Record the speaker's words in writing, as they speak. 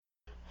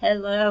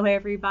Hello,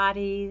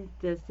 everybody.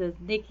 This is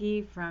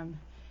Nikki from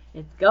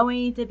It's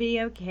Going to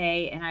Be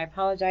Okay, and I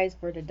apologize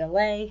for the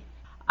delay.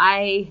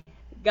 I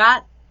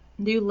got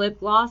new lip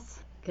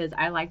gloss because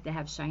I like to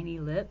have shiny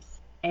lips,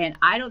 and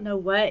I don't know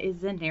what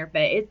is in there,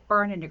 but it's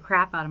burning the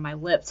crap out of my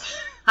lips.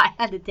 I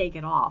had to take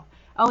it off.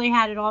 I only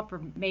had it on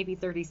for maybe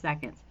 30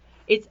 seconds.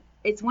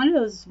 It's one of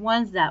those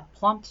ones that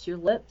plumps your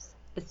lips.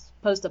 It's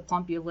supposed to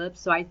plump your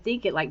lips, so I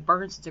think it like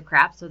burns the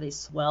crap so they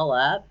swell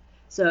up.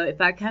 So if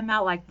I come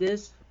out like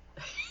this,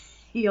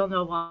 you'll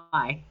know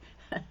why.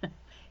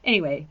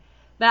 Anyway,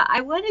 but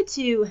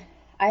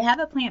I have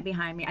a plant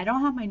behind me. I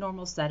don't have my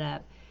normal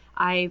setup.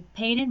 I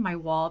painted my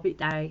wall,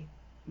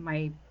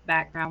 my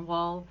background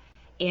wall,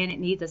 and it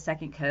needs a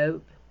second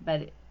coat,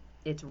 but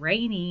it's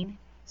raining,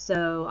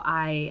 so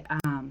I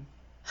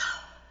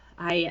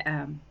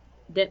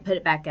didn't put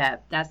it back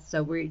up.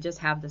 So we just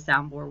have the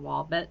soundboard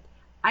wall, but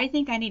I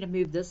think I need to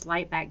move this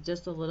light back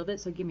just a little bit,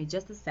 so give me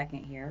just a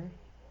second here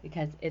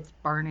because it's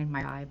burning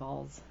my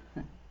eyeballs.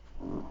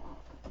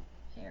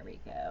 There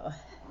we go.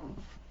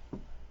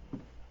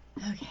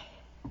 Okay.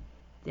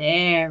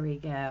 There we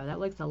go. That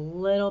looks a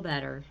little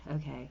better.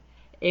 Okay.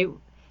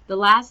 The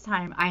last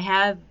time I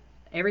have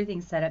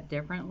everything set up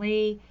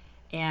differently,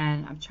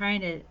 and I'm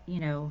trying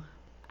to,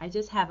 I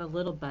just have a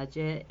little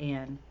budget,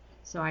 and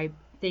so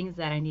things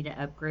that I need to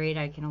upgrade,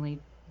 I can only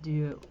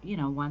do,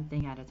 one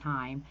thing at a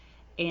time.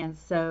 And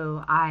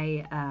so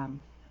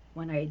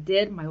when I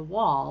did my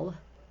wall,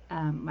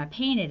 I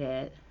painted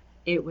it.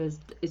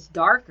 It's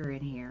darker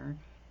in here,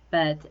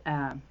 but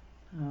I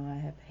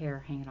have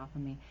hair hanging off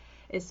of me.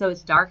 So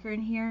it's darker in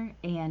here,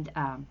 and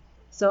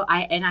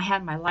I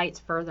had my lights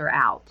further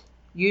out.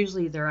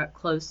 Usually they're up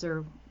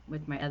closer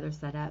with my other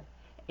setup,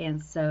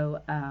 and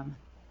so I'm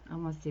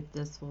gonna see if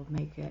this will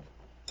make it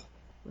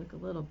look a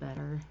little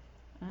better.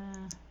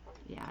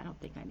 Yeah, I don't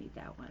think I need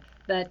that one.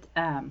 But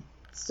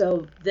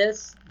so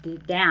the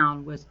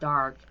down was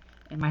dark,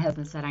 and my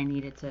husband said I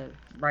needed to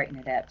brighten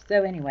it up.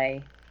 So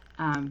anyway,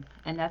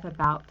 enough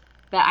about.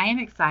 But I am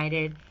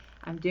excited.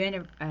 I'm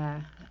doing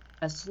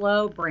a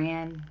slow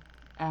brand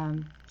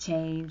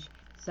change,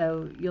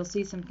 so you'll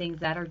see some things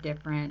that are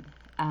different.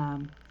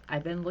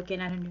 I've been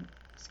looking at a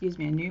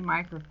new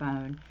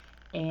microphone,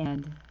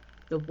 and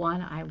the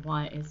one I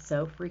want is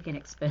so freaking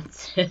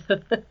expensive.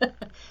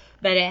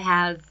 But it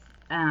has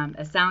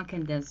a sound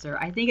condenser.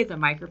 I think it's a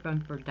microphone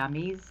for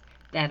dummies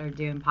that are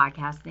doing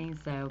podcasting.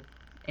 So,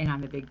 and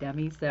I'm a big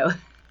dummy. So,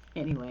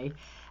 anyway,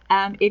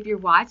 if you're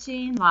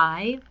watching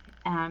live,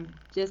 I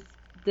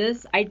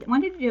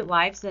wanted to do it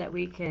live so that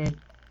we could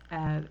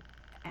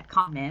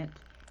comment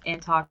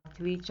and talk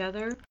to each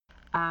other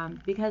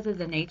because of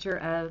the nature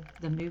of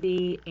the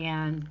movie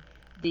and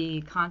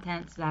the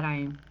content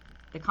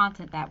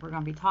that we're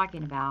going to be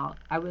talking about.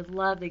 I would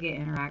love to get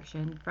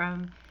interaction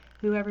from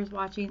whoever's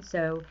watching.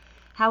 So,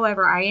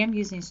 however, I am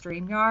using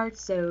StreamYard.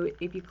 So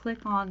if you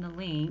click on the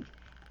link,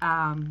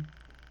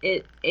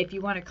 if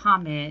you want to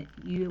comment,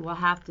 you will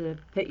have to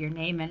put your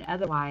name in.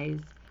 Otherwise,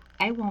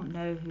 I won't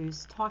know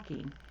who's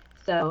talking.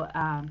 So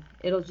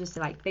it'll just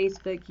say like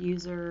Facebook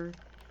user,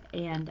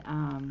 and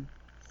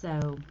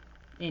so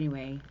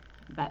anyway,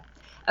 but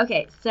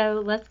okay,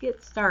 so let's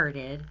get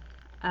started.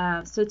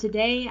 So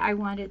today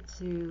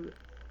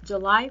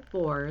July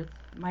 4th,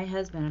 my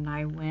husband and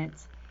I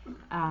went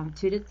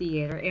to the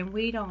theater, and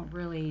we don't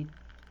really,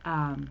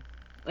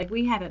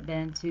 we haven't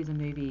been to the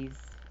movies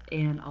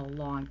in a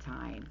long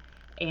time,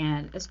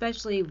 and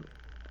especially,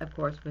 of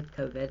course, with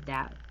COVID,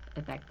 that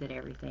affected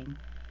everything.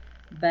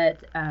 But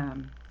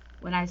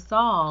when I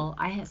saw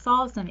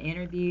some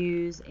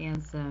interviews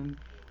and some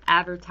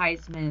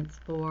advertisements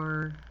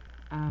for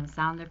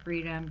Sound of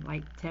Freedom,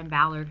 like Tim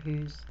Ballard,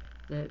 who's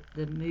the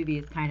movie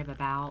is kind of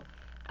about.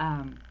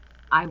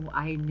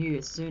 I knew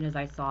as soon as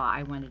I saw it,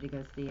 I wanted to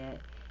go see it.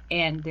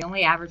 And the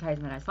only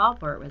advertisement I saw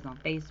for it was on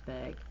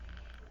Facebook.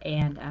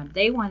 And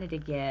they wanted to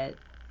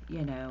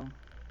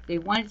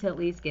at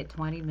least get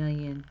 20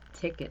 million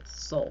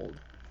tickets sold.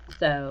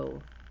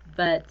 So,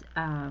 but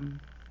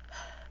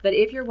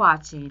if you're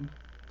watching,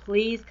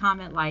 please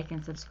comment, like,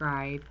 and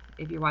subscribe.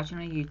 If you're watching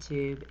on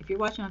YouTube, if you're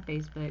watching on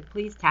Facebook,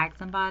 please tag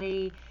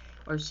somebody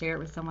or share it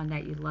with someone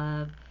that you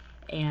love.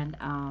 And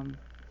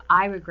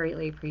I would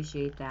greatly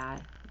appreciate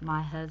that.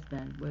 My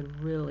husband would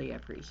really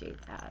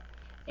appreciate that.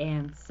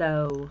 And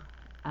so,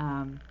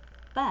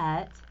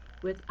 but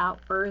without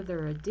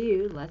further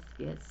ado, let's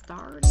get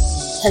started.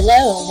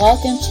 Hello and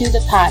welcome to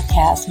the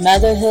podcast,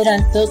 Motherhood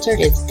Unfiltered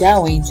is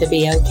Going to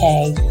Be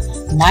Okay.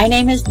 My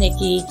name is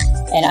Nikki,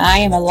 and I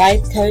am a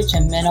life coach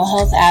and mental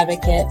health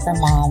advocate for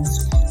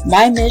moms.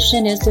 My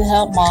mission is to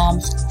help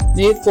moms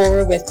move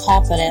forward with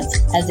confidence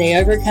as they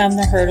overcome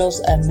the hurdles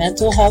of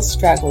mental health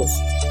struggles.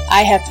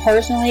 I have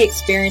personally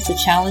experienced the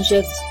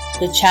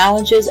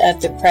challenges of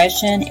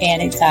depression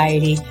and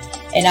anxiety,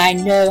 and I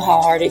know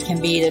how hard it can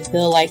be to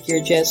feel like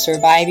you're just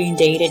surviving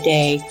day to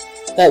day.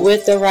 But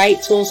with the right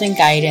tools and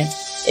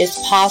guidance,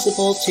 it's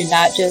possible to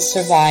not just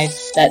survive,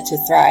 but to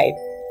thrive.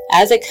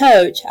 As a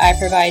coach, I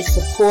provide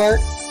support,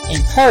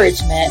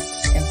 encouragement,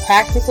 and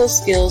practical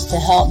skills to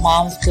help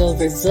moms build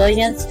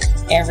resilience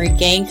and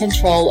regain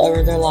control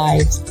over their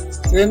lives.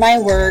 Through my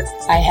work,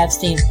 I have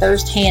seen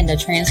firsthand the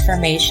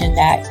transformation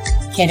that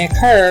can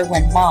occur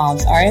when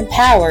moms are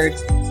empowered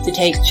to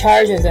take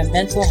charge of their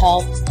mental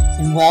health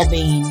and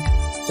well-being.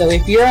 So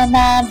if you're a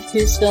mom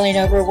who's feeling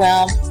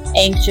overwhelmed,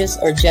 anxious,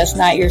 or just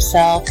not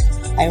yourself,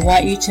 I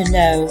want you to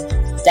know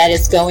that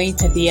it's going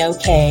to be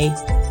okay.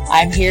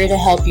 I'm here to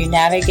help you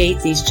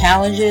navigate these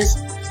challenges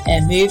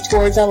and move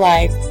towards a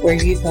life where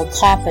you feel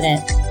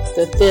confident,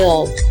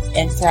 fulfilled,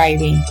 and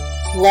thriving.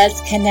 Let's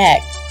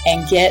connect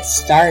and get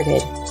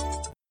started.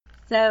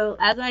 So,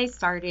 as I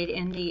started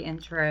in the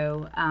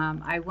intro,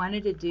 I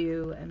wanted to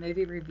do a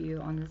movie review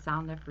on The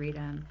Sound of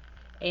Freedom.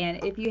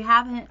 And if you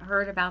haven't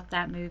heard about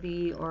that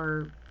movie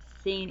or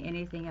seen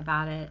anything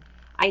about it,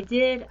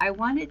 I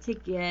wanted to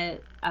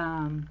get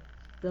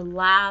the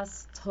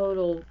last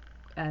total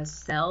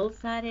sales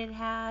that it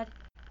had.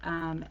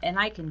 And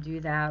I can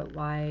do that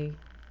while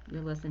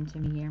you're listening to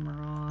me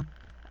yammer on.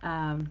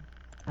 Um,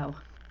 oh,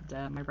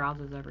 duh, my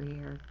browser's over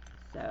here.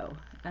 So,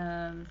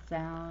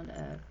 Sound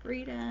of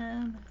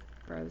Freedom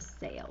gross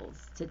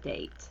sales to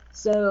date.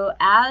 So,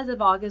 as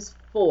of August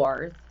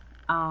 4th,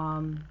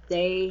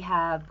 they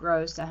have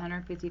grossed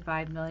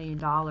 $155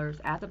 million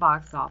at the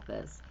box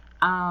office.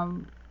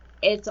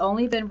 It's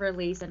only been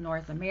released in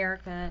North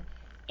America,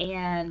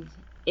 and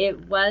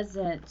it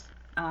wasn't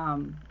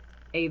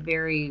a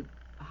very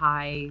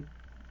high,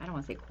 I don't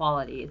want to say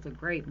quality, it's a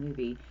great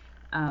movie,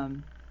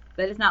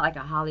 but it's not like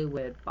a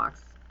Hollywood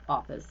box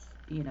office,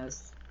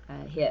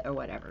 hit or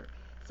whatever.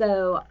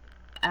 So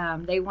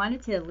they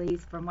wanted to at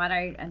least, from what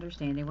I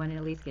understand, they wanted to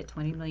at least get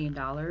 $20 million.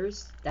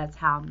 That's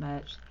how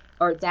much,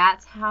 or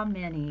that's how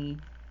many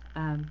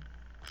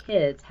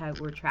kids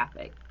were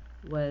trafficked,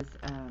 was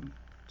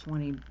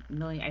 20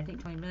 million, I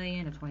think 20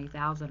 million or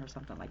 20,000 or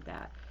something like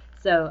that.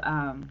 So,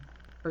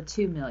 or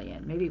 2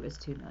 million, maybe it was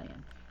 2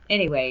 million.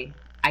 Anyway,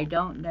 I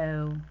don't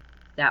know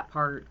that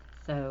part,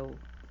 so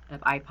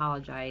I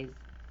apologize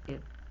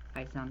if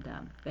I sound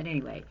dumb. But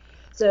anyway,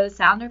 so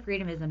Sound of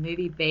Freedom is a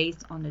movie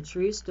based on the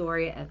true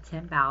story of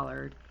Tim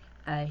Ballard.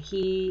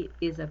 He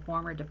is a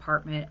former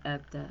Department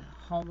of the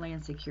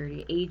Homeland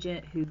Security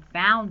agent who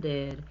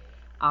founded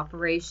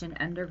Operation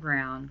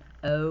Underground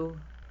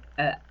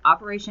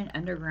Operation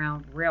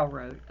Underground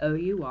Railroad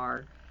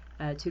 (OUR)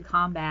 to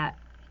combat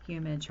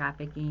human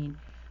trafficking.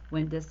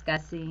 When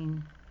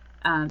discussing,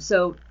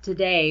 so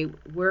today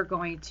we're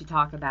going to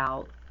talk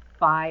about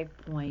 5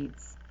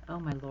 points. Oh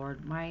my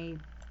Lord, my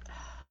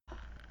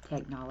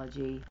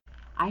technology.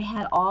 I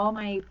had all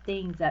my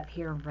things up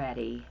here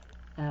ready.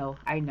 Oh,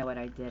 I know what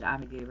I did.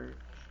 I'm a goober.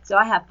 So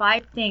I have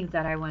 5 things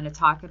that I want to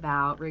talk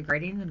about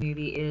regarding the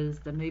movie. Is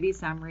the movie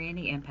summary and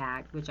the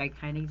impact, which I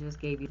kind of just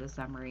gave you the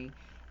summary,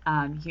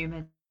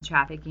 human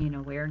trafficking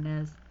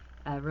awareness,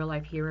 real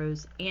life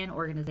heroes and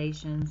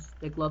organizations,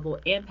 the global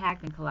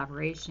impact and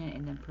collaboration,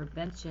 and then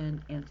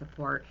prevention and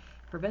support.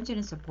 Prevention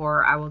and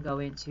support, I will go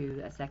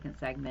into a second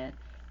segment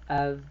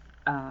of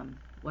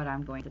what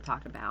I'm going to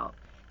talk about.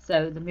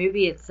 So the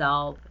movie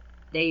itself,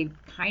 they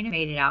kind of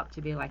made it out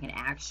to be like an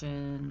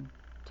action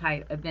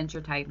type,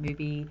 adventure type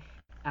movie.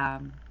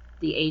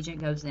 The agent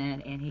goes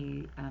in and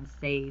he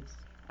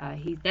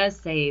does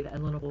save a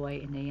little boy,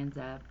 and he ends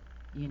up,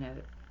 you know,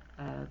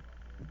 uh,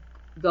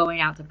 going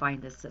out to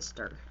find his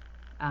sister,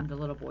 the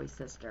little boy's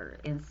sister.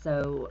 And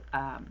so,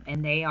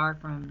 and they are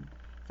from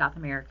South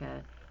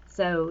America.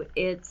 So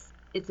it's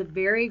a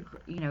very,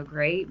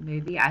 great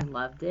movie. I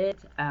loved it.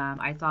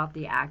 I thought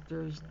the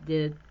actors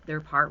did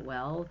their part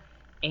well,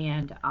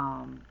 and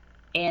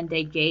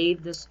they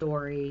gave the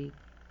story.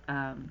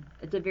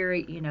 It's a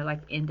very,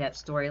 like in-depth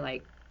story,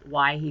 like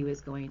why he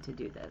was going to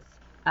do this.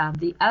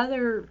 The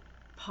other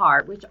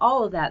part, which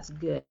all of that's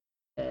good,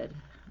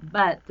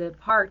 but the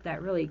part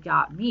that really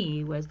got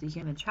me was the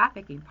human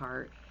trafficking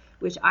part,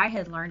 which I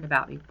had learned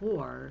about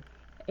before.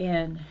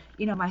 And,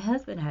 my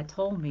husband had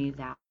told me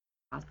that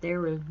there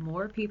were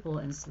more people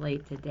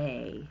enslaved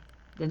today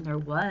than there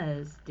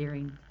was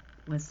during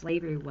when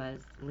slavery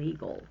was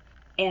legal.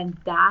 And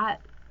that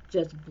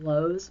just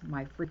blows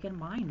my freaking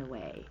mind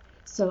away.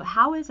 So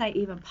how is that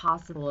even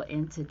possible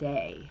in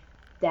today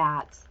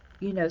that,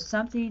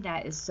 something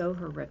that is so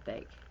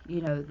horrific,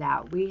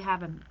 that we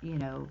have,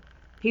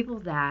 people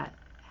that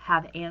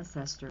have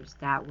ancestors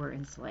that were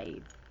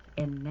enslaved,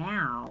 and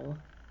now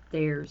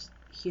there's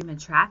human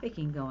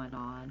trafficking going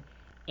on,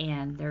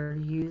 and they're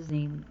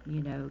using,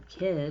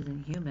 kids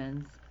and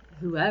humans,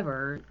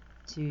 whoever,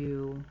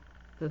 to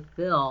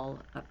fulfill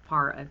a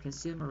part of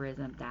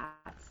consumerism.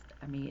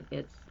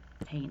 It's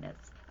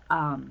heinous.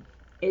 Um,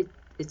 it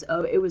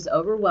it was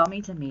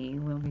overwhelming to me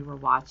when we were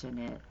watching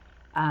it,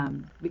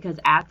 because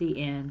at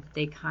the end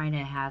they kind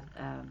of had,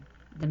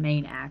 the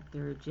main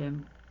actor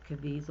Jim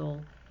Caviezel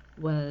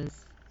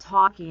was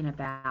talking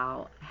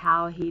about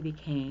how he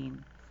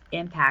became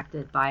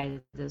impacted by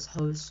this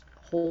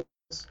whole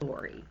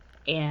story,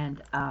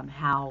 and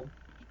how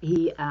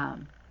he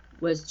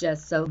was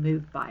just so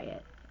moved by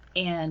it.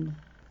 And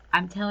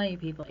I'm telling you,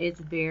 people, it's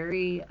a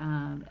very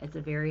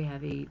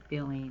heavy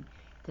feeling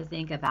to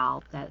think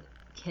about that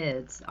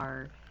kids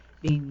are,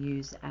 being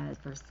used as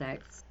for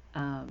sex.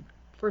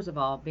 First of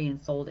all, being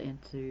sold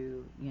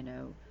into,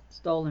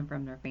 stolen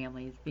from their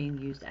families, being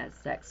used as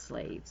sex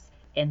slaves.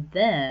 And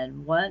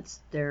then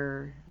once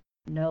they're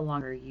no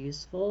longer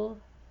useful,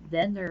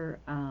 then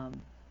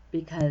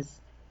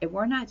because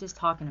we're not just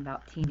talking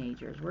about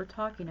teenagers, we're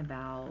talking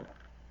about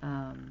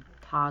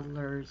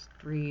toddlers,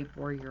 3 and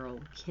 4 year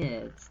old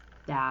kids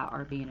that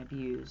are being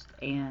abused.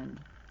 And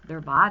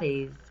their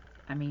bodies,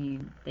 I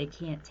mean, they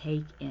can't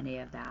take any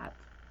of that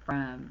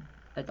from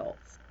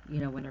adults,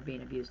 when they're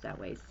being abused that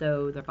way.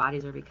 So their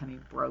bodies are becoming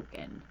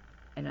broken.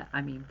 And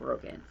I mean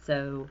broken.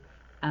 So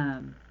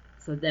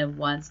then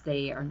once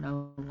they are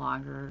no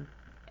longer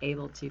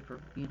able to,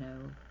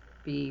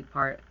 be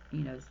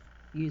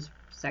used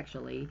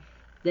sexually,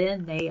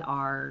 then their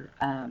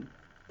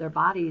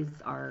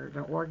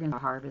organs are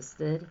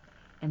harvested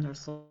and they're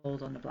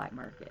sold on the black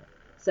market.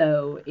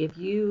 So if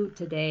you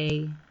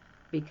today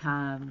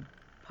become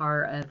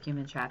part of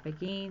human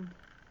trafficking,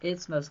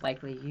 it's most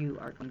likely you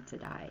are going to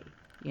die,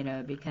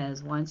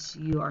 because once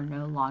you are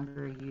no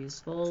longer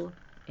useful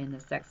in the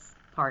sex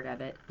part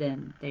of it,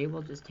 then they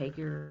will just take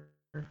your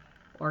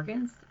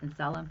organs and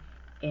sell them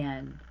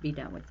and be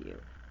done with you.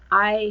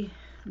 I,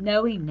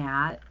 knowing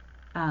that,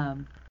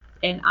 um,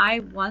 and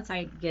once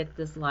I get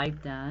this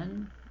live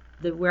done,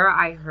 where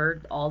I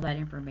heard all that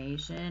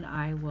information,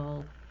 I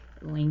will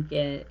link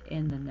it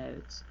in the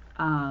notes.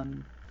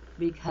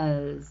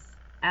 Because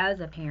as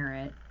a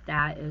parent,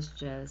 that is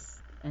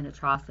just an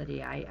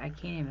atrocity. I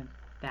can't even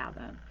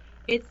fathom.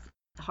 It's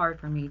hard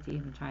for me to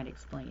even try to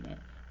explain it.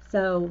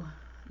 So,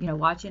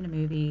 watching the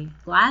movie,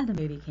 glad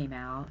the movie came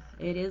out.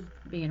 It is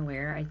being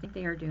aware. I think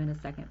they are doing a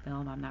second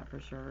film. I'm not for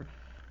sure.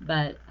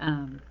 But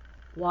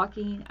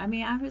I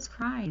mean, I was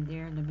crying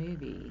there in the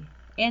movie.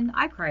 And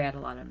I cry at a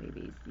lot of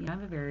movies.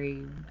 I'm a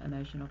very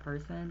emotional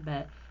person,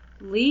 but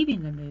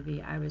leaving the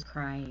movie, I was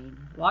crying.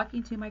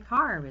 Walking to my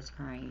car, I was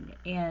crying.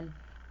 And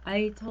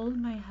I told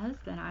my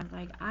husband, I'm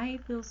like, I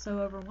feel so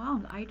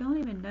overwhelmed. I don't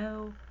even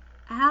know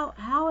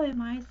how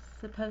am I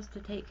supposed to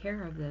take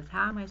care of this?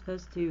 How am I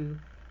supposed to,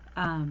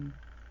 um,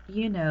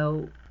 you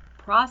know,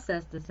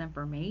 process this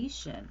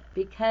information?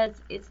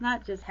 Because it's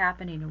not just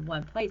happening in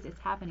one place; it's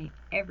happening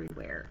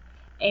everywhere.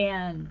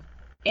 And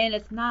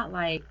it's not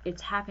like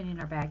it's happening in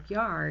our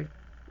backyard.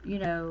 You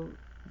know,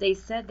 they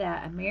said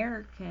that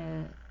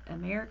Americans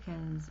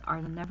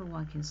are the number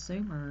one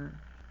consumer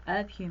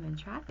of human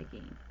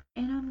trafficking.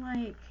 And I'm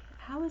like,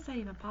 how is that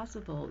even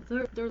possible?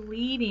 They're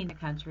leaving the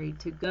country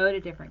to go to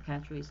different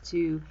countries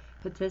to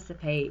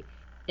participate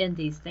in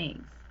these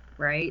things,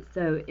 right?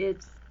 So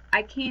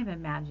I can't even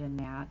imagine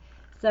that.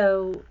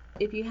 So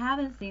if you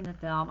haven't seen the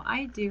film,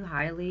 I do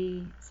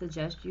highly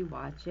suggest you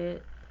watch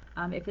it.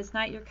 If it's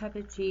not your cup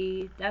of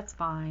tea, that's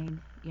fine.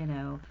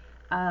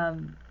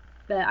 Um,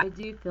 but I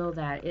do feel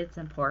that it's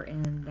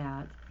important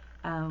that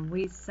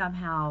we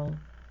somehow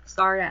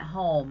start at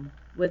home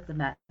with the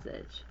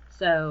message.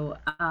 So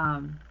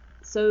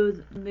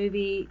the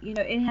movie,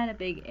 it had a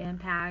big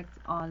impact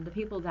on the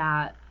people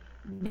that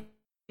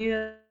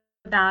knew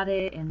about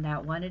it and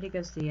that wanted to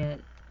go see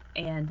it.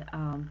 And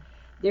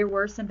there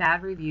were some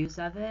bad reviews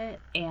of it,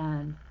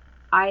 and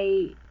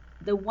I,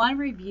 the one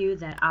review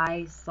that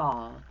I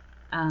saw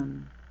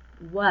um,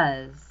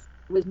 was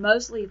was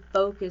mostly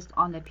focused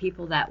on the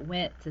people that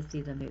went to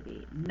see the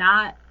movie,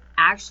 not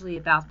actually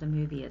about the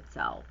movie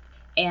itself.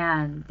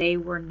 And they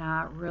were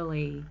not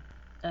really,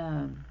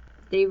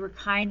 they were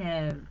kind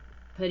of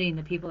putting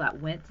the people that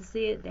went to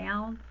see it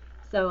down.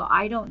 So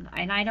I don't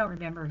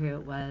remember who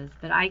it was,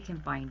 but I can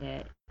find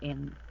it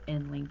and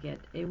link it.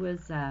 It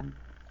was, I'm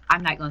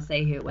not going to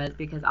say who it was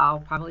because I'll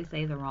probably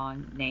say the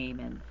wrong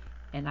name,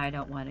 and I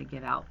don't want to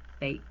give out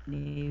fake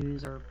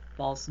news or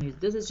false news.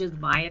 This is just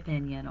my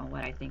opinion on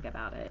what I think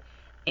about it.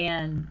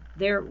 And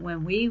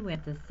when we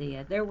went to see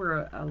it, there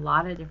were a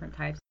lot of different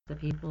types of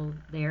people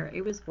there.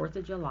 It was 4th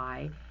of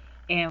July,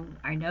 and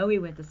I know we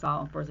went to saw it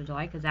on 4th of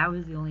July because that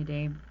was the only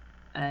day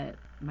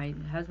my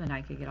husband and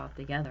I could get off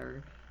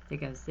together to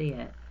go see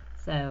it.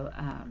 So,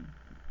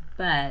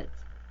 but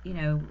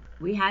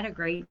we had a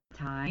great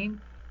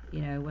time.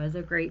 It was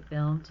a great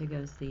film to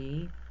go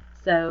see.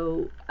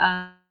 So,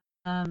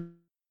 um,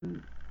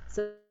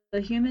 so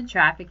the human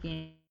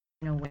trafficking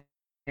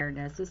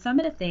awareness. So some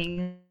of the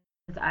things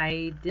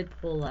I did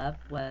pull up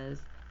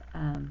was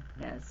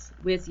yes,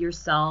 with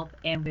yourself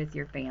and with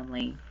your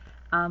family.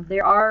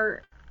 There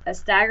are a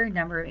staggering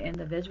number of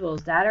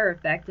individuals that are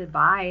affected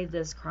by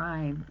this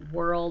crime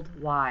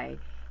worldwide.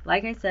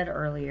 Like I said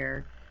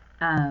earlier,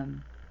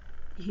 um,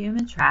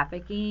 human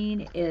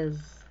trafficking is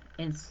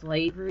and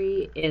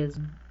slavery is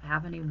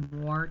happening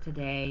more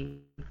today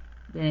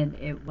than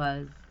it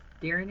was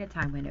during a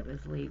time when it was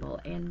legal.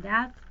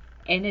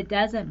 And it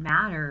doesn't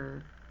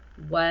matter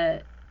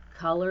what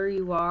color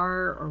you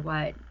are or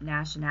what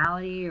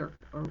nationality or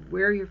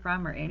where you're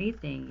from or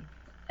anything.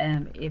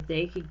 If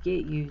they could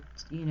get you,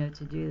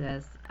 to do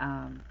this,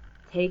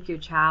 take your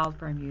child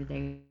from you,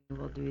 they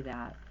will do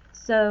that.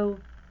 So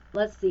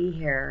let's see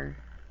here.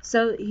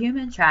 So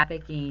human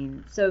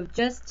trafficking. So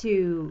just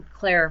to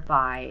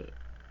clarify,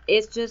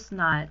 it's just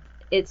not.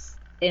 It's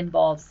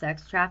involves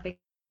sex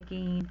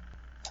trafficking,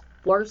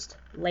 forced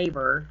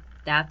labor,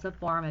 that's a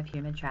form of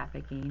human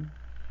trafficking,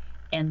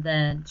 and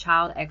then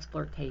child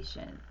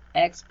exploitation.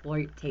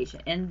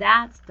 And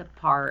that's the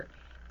part,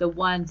 the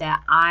one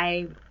that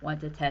I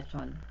want to touch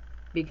on,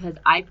 because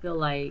I feel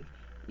like,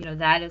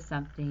 that is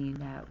something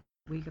that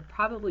we could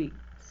probably,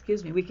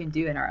 excuse me, we can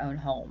do in our own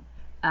home.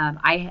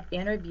 I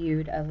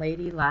interviewed a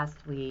lady last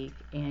week,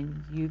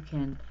 and you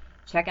can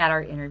check out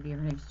our interview.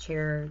 Her name's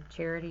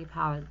Charity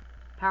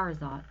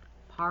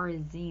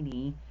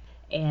Parazzini,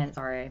 and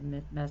sorry, I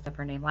messed up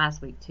her name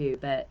last week too,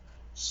 but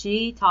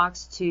she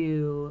talks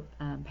to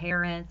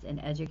parents and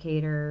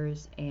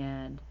educators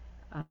and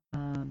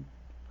um,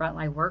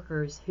 frontline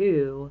workers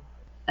who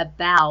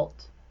about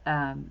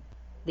um,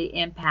 the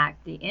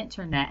impact the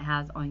internet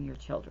has on your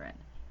children,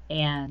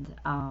 and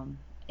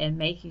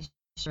making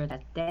sure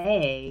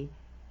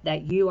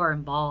that you are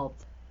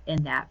involved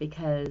in that,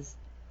 because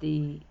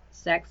the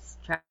sex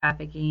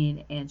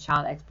trafficking and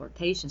child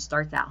exploitation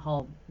starts at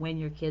home when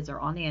your kids are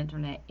on the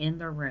internet in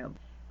their room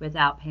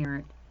without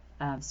parent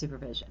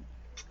supervision.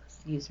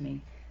 Excuse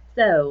me.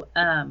 So,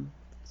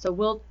 so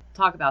we'll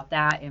talk about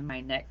that in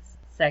my next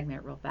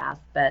segment real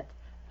fast. But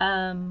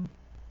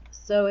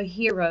so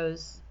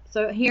heroes.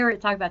 So here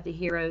talk about the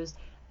heroes.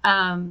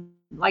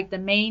 Like the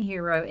main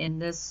hero in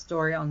this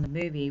story on the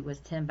movie was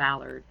Tim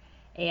Ballard,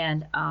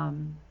 and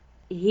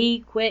he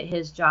quit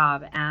his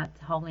job at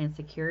Homeland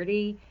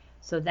Security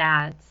so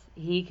that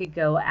he could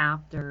go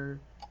after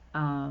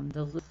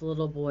the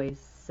little boy's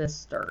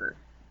sister,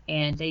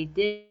 and they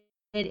did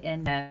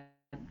end up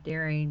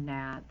during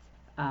that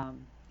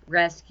um,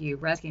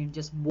 rescuing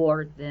just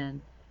more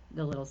than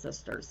the little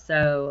sister.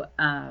 So,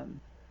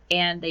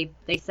 and they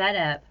set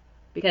up,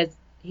 because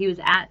he was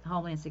at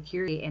Homeland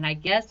Security, and I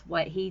guess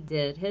what he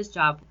did, his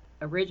job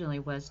originally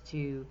was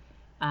to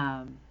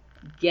um,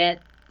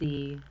 get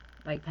the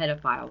like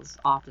pedophiles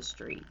off the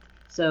street.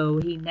 So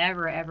he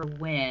never ever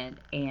went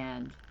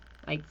and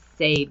like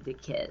saved the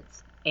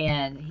kids,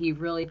 and he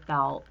really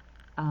felt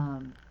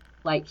um,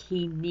 like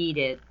he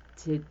needed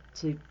to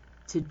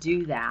to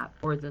do that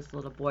for this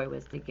little boy,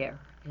 was to get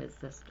his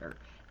sister.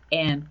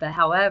 And but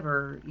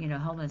however,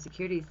 Homeland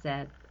Security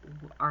said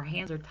our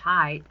hands are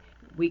tied.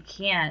 We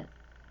can't.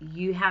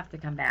 You have to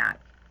come back.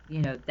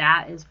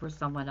 That is for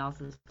someone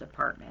else's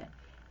department.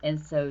 And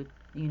so,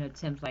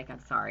 Tim's like,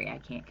 I'm sorry, I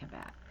can't come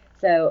back.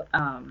 So,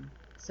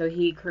 so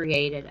he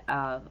created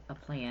a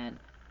plan.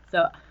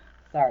 So,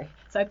 sorry.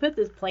 So I put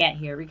this plant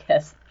here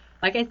because,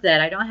 like I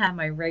said, I don't have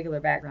my regular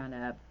background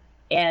up,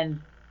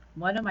 and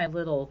one of my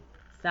little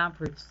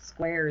soundproof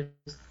squares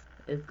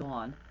is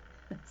gone.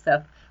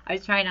 So I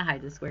was trying to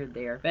hide the square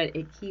there, but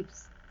it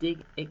keeps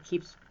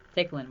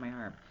tickling my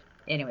arm.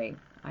 Anyway,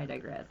 I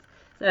digress.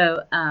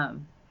 So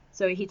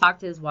so he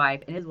talked to his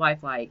wife, and his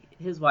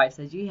wife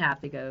says, you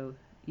have to go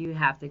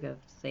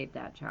save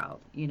that child,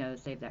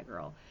 save that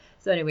girl.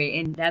 So anyway,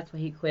 and that's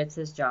when he quits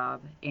his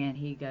job and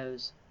he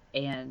goes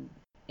and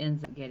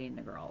ends up getting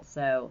the girl.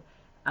 So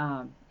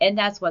and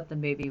that's what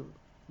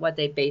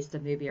they based the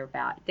movie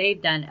about.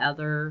 They've done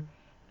other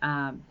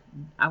um,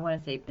 I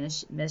want to say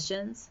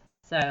missions.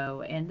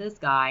 So, and this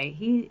guy,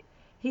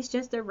 he's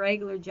just a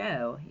regular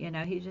Joe,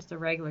 he's just a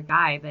regular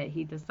guy, but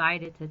he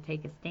decided to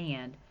take a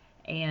stand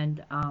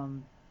and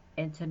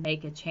to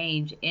make a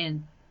change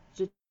and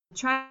to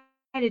try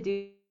to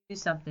do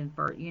something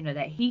for,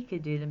 that he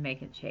could do to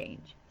make a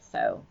change.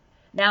 So,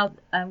 now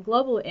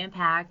global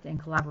impact and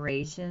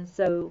collaboration.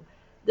 So,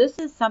 this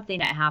is something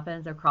that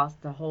happens across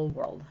the whole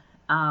world.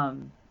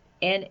 Um,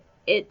 and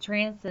it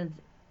transcends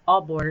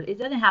all borders. It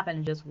doesn't happen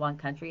in just one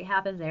country. It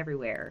happens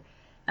everywhere.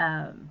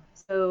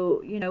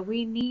 So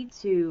we need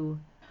to.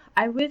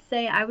 I would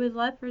say I would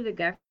love for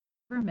the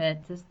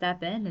government to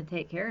step in and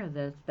take care of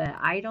this, but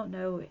I don't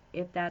know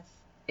if that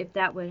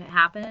would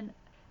happen.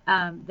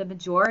 The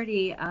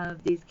majority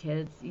of these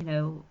kids,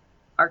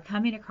 are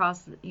coming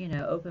across,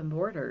 open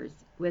borders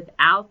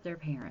without their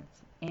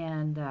parents,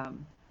 and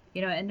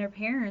and their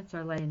parents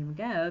are letting them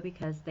go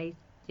because they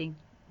think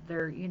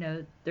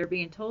they're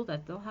being told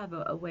that they'll have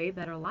a way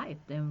better life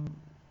than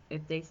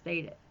if they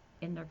stayed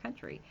in their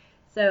country.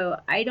 So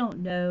I don't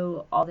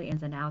know all the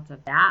ins and outs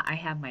of that. I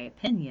have my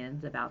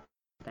opinions about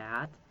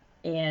that,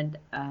 and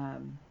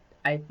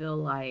I feel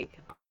like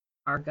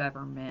our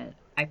government.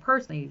 I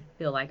personally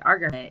feel like our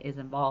government is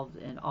involved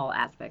in all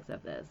aspects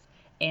of this,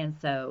 and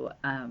so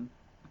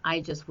I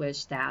just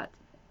wish that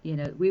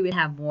we would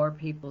have more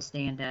people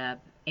stand up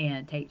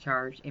and take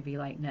charge and be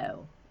like,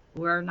 no,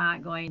 we're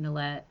not going to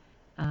let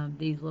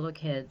these little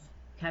kids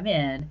come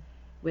in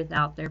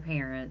without their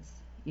parents,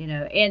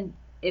 and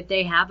if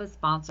they have a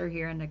sponsor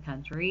here in the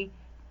country,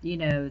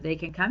 they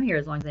can come here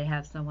as long as they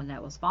have someone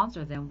that will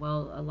sponsor them.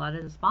 Well, a lot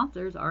of the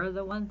sponsors are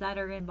the ones that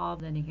are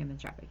involved in the human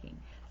trafficking.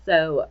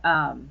 So,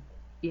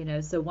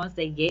 so once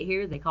they get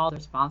here, they call their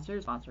sponsor.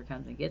 Sponsor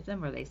comes and gets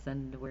them, or they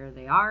send them to where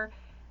they are,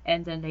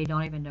 and then they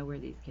don't even know where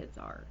these kids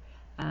are.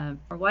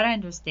 From what I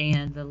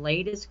understand, the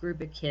latest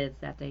group of kids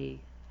that they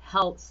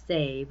helped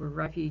save were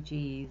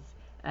refugees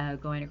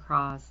going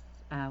across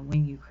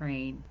when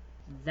Ukraine,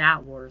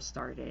 that war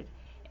started.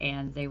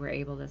 and they were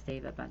able to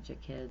save a bunch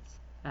of kids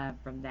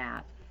from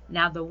that.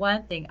 Now, the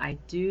one thing I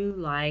do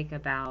like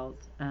about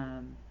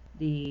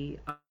the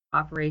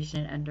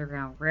Operation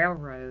Underground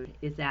Railroad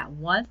is that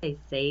once they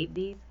save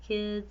these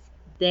kids,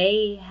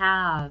 they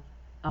have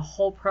a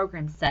whole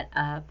program set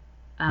up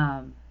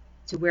um,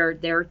 to where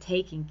they're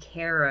taken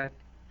care of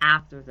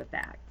after the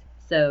fact.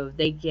 So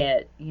they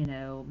get,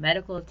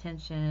 medical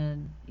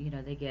attention,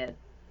 they get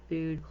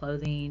food,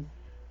 clothing.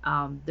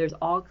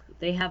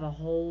 They have a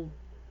whole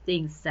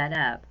thing set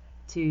up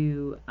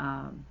to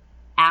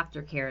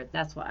aftercare.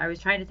 That's what I was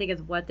trying to think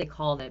of what they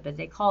called it, but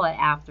they call it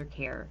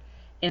aftercare.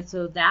 And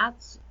so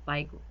that's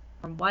like,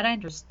 from what I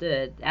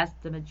understood, that's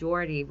the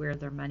majority where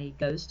their money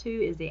goes to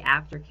is the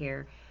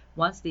aftercare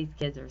once these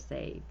kids are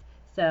saved.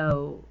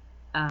 So,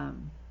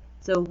 um,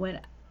 so when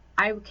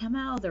I would come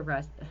out of the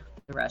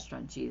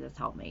restaurant, Jesus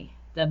help me,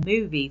 the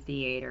movie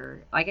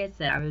theater, like I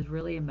said, I was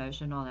really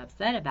emotional and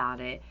upset about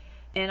it,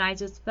 and I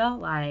just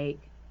felt like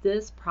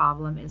this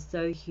problem is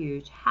so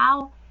huge.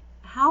 How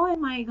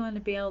am I going to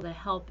be able to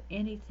help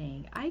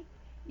anything?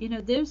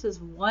 There's this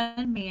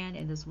one man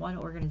in this one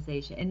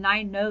organization, and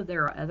I know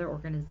there are other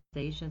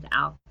organizations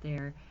out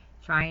there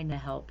trying to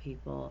help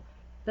people,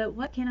 but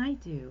what can I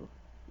do?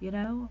 You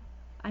know,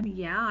 I mean,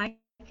 yeah, I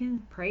can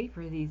pray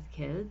for these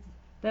kids,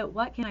 but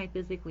what can I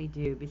physically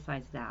do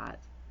besides that,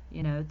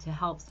 to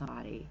help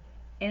somebody?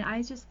 And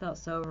I just felt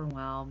so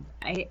overwhelmed.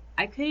 I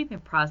couldn't even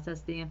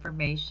process the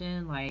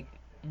information like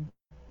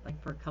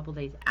for a couple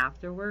days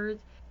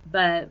afterwards.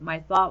 But my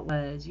thought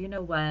was, you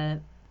know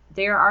what?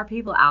 There are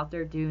people out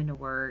there doing the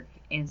work,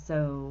 and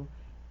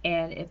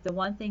if the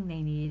one thing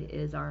they need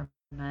is our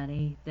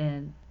money,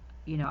 then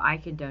I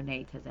can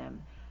donate to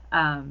them.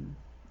 Um,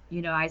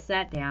 I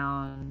sat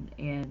down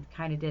and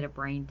kind of did a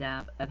brain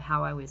dump of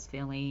how I was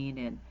feeling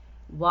and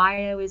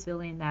why I was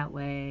feeling that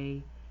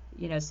way.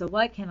 So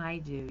what can I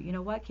do?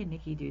 What can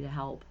Nikki do to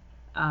help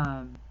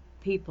um,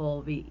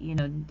 people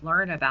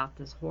learn about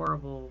this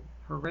horrible,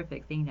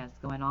 horrific thing that's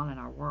going on in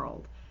our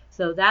world?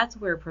 So that's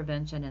where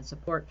prevention and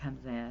support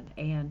comes in.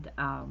 And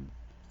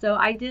so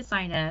I did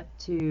sign up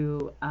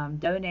to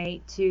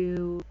donate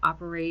to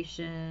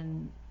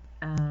Operation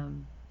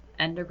um,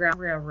 Underground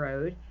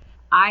Railroad.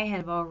 I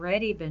have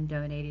already been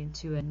donating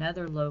to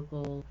another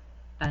local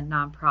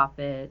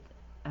nonprofit,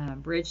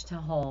 Bridge to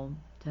Home,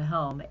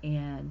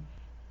 and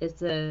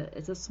it's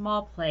a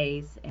small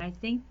place, and I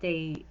think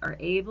they are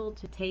able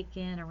to take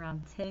in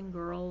around 10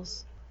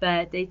 girls,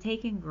 but they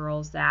take in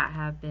girls that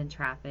have been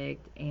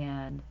trafficked,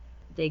 and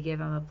they give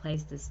them a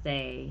place to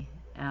stay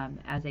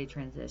as they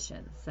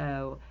transition.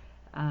 So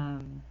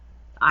um,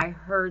 I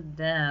heard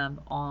them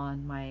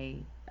on my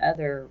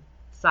other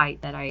site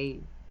that I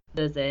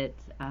visit,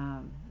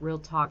 Real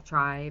Talk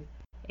Tribe,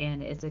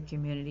 and it's a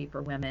community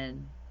for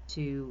women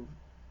to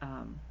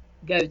um,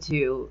 go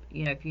to,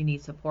 if you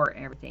need support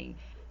and everything.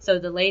 So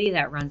the lady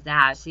that runs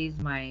that, she's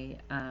my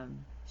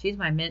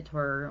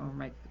mentor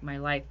or my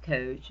life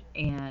coach,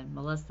 and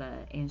Melissa,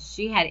 and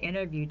she had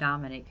interviewed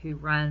Dominic, who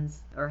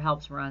runs or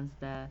helps runs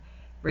the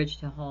Bridge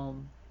to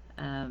Home.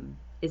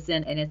 It's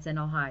in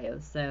Ohio.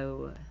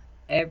 So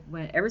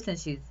ever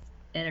since she's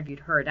interviewed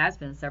her, that's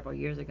been several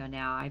years ago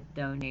now. I've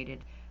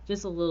donated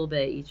just a little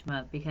bit each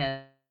month because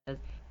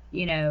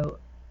you know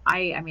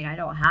I mean I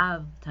don't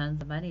have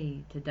tons of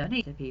money to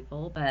donate to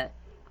people, but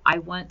I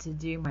want to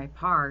do my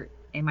part.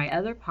 And my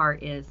other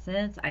part is,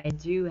 since I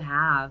do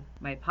have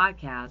my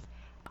podcast,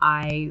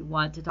 I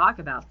want to talk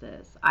about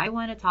this. I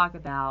want to talk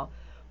about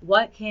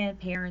what can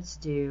parents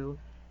do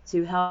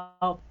to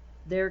help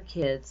their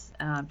kids,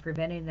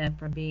 preventing them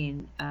from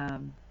being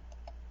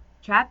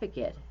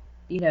trafficked,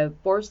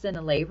 forced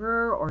into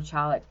labor or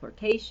child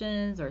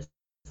exploitations or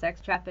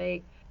sex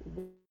traffic,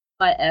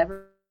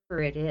 whatever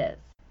it is.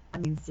 I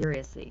mean,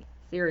 seriously,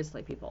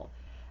 people.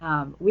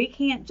 We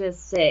can't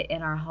just sit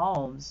in our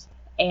homes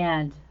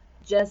and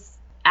just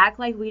act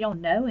like we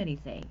don't know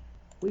anything.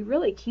 We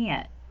really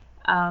can't.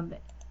 Um,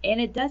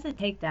 and it doesn't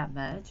take that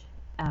much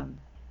um,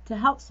 to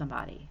help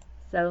somebody.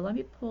 So let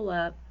me pull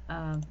up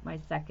my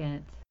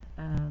second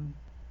um,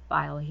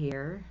 file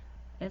here.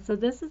 And so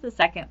this is the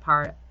second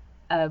part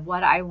of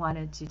what I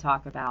wanted to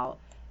talk about.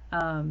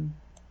 Um,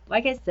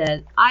 like I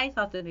said, I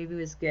thought the movie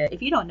was good.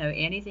 If you don't know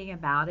anything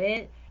about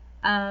it,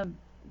 um,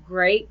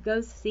 great,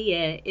 go see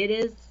it. It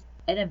is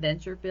an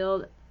adventure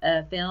filled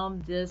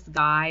film. This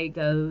guy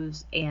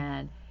goes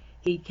and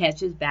he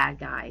catches bad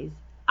guys.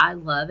 I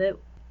love it.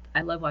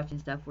 I love watching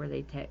stuff where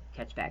they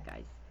catch bad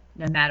guys,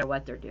 no matter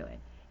what they're doing.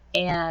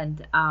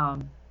 And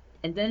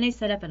and then they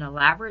set up an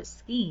elaborate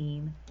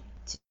scheme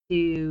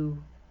to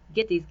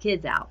get these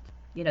kids out.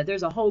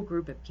 There's a whole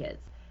group of kids.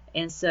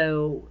 And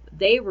so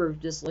they were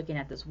just looking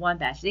at this one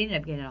batch. They ended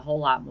up getting a whole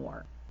lot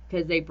more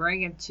because they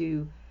bring them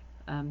to,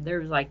 there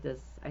was like this,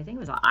 I think it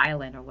was an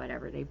island or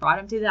whatever. They brought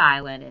them to the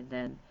island, and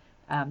then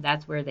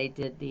that's where they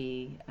did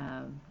the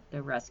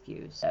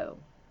rescue. So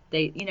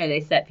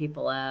they set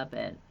people up,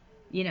 and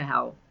you know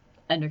how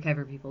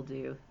undercover people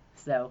do.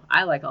 So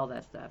I like all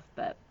that stuff,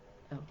 but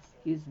oh,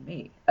 excuse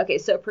me. Okay,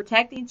 so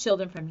protecting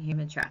children from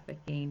human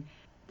trafficking.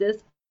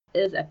 This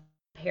is a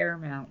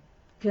paramount.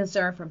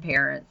 concern from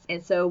parents.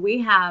 And so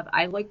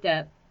I looked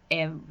up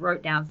and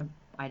wrote down some,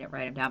 I didn't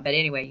write them down, but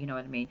anyway, you know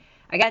what I mean.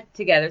 I got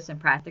together some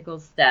practical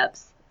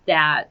steps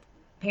that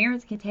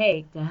parents can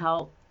take to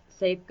help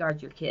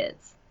safeguard your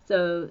kids.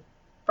 So,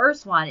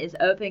 first one is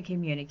open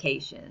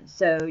communication.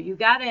 So, you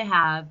got to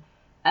have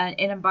an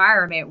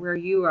environment where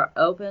you are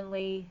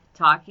openly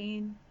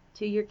talking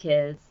to your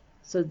kids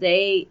so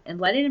and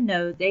letting them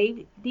know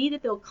they need to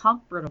feel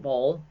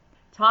comfortable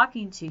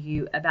talking to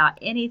you about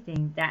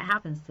anything that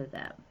happens to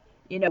them.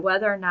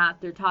 Whether or not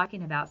they're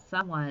talking about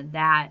someone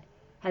that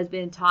has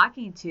been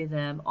talking to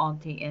them on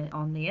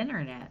the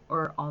internet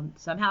or on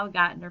somehow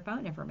gotten their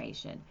phone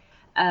information.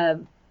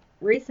 Um,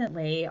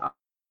 Recently,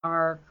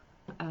 our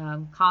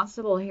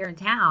constable here in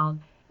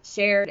town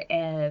shared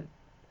a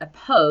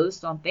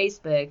post on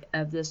Facebook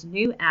of this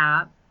new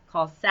app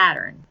called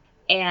Saturn,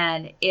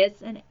 and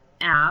it's an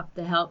app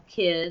to help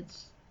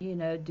kids,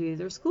 do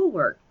their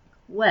schoolwork.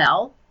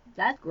 Well,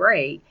 that's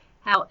great.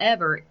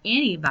 However,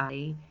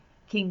 anybody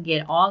can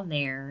get on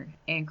there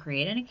and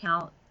create an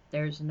account.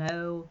 There's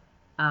no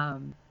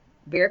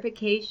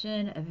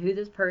verification of who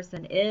this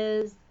person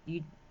is.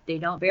 They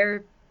don't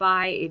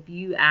verify if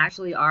you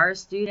actually are a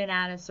student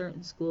at a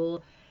certain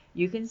school.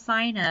 You can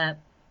sign up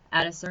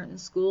at a certain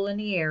school in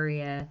the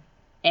area,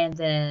 and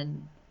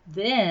then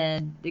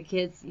the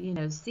kids,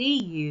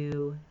 see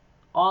you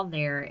on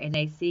there, and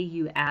they see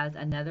you as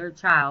another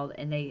child,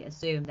 and they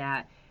assume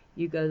that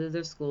you go to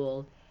their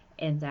school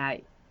and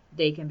that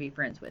they can be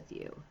friends with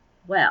you.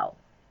 Well,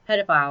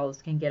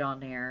 pedophiles can get on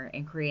there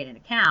and create an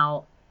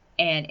account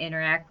and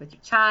interact with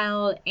your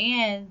child,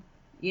 and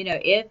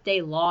if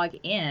they log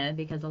in,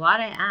 because a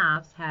lot of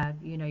apps have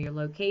your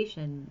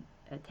location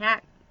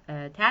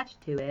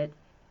attached to it,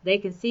 they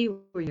can see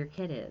where your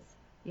kid is,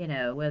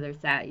 whether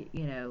it's at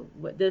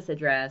this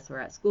address or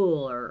at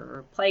school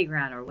or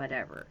playground or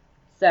whatever.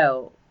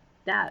 So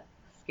that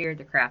scared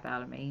the crap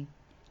out of me.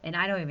 And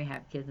I don't even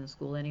have kids in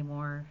school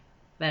anymore,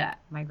 but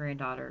my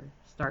granddaughter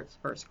starts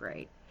first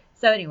grade.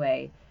 So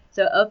anyway,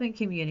 so open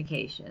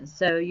communication.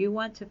 So you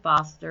want to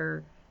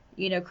foster,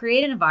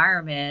 create an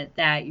environment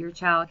that your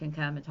child can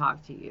come and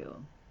talk to you.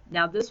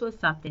 Now, this was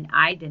something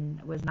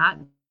was not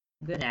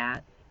good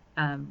at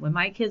when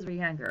my kids were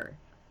younger.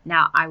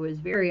 Now, I was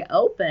very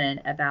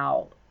open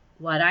about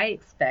what I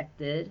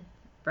expected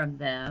from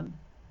them.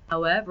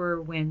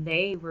 However, when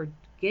they were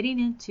getting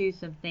into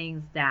some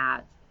things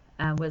that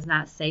was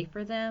not safe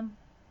for them,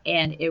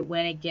 and it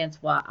went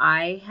against what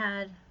I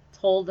had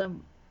told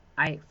them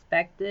I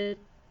expected,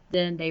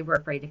 then they were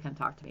afraid to come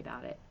talk to me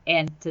about it.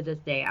 And to this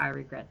day, I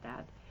regret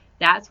that.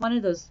 That's one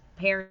of those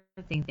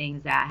parenting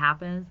things that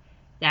happens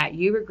that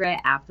you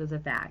regret after the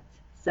fact.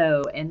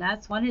 So, and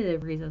that's one of the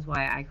reasons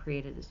why I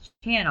created this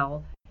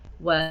channel,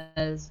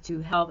 was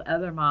to help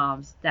other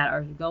moms that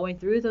are going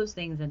through those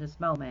things in this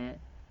moment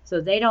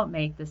so they don't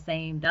make the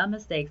same dumb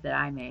mistakes that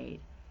I made.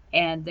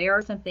 And there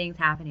are some things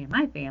happening in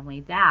my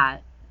family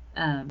that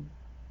um,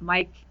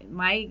 my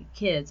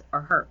kids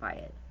are hurt by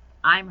it.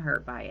 I'm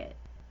hurt by it,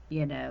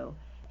 and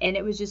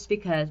it was just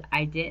because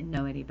I didn't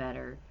know any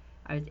better.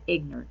 I was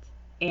ignorant.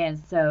 And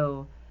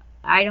so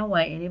I don't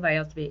want anybody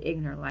else to be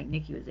ignorant like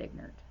Nikki was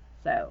ignorant.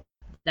 So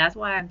that's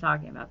why I'm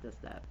talking about this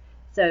stuff.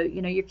 So,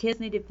 your kids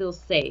need to feel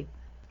safe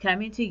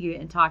coming to you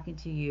and talking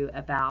to you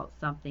about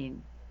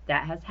something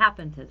that has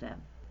happened to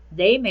them.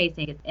 They may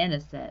think it's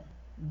innocent,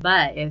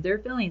 but if they're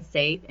feeling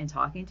safe and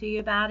talking to you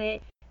about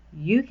it,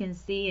 you can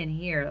see and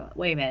hear,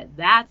 wait a minute,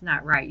 that's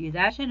not right.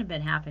 That shouldn't have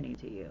been happening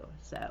to you.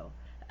 So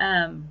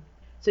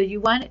you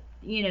want,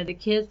 your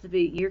kids to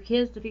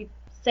be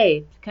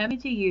safe, coming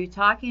to you,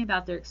 talking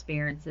about their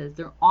experiences,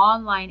 their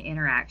online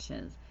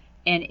interactions,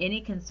 and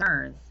any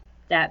concerns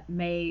that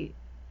may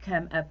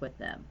come up with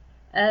them.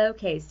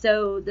 Okay,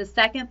 so the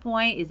second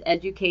point is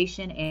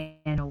education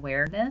and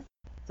awareness.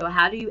 So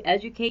how do you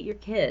educate your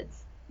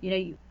kids?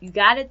 You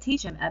got to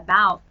teach them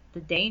about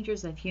the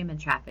dangers of human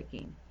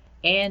trafficking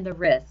and the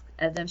risk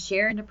of them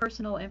sharing their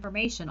personal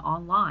information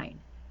online.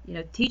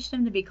 Teach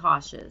them to be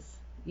cautious,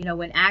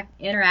 when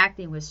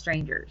interacting with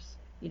strangers,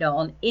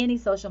 on any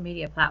social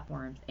media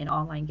platforms and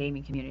online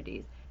gaming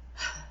communities.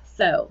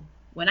 So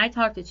when I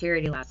talked to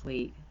Charity last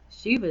week,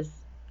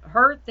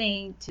 her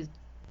thing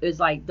is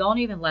like, don't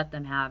even let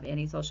them have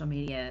any social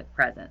media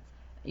presence,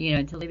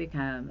 until they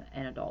become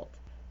an adult.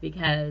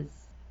 Because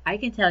I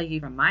can tell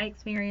you from my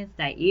experience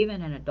that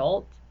even an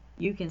adult,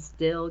 you can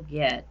still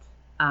get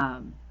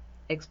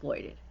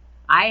exploited.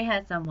 I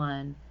had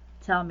someone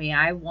tell me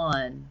I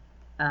won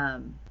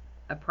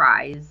a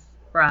prize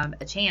from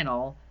a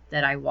channel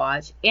that I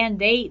watch, and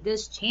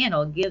this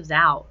channel gives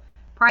out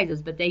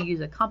prizes, but they use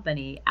a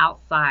company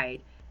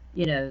outside,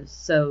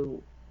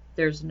 so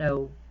there's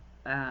no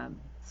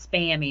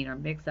spamming or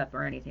mix up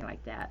or anything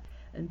like that.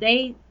 And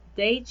they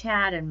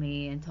chatted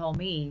me and told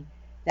me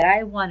that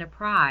I won a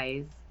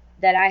prize,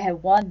 that I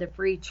had won the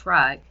free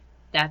truck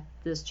that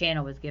this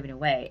channel was giving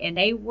away, and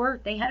they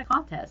had a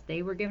contest.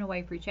 They were giving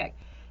away free check.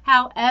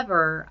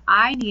 However,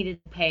 I needed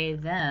to pay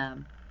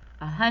them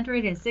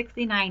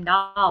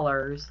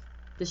 $169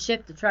 to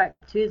ship the truck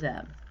to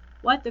them.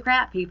 What the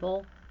crap,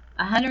 people?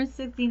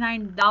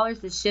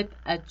 $169 to ship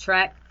a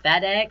truck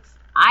FedEx?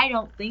 I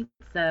don't think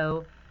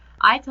so.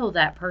 I told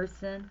that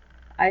person,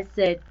 I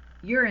said,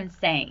 you're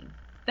insane.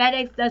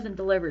 FedEx doesn't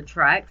deliver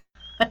trucks.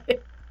 And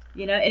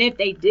if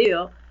they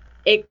do,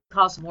 it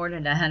costs more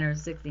than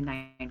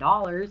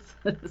 $169.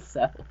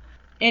 So,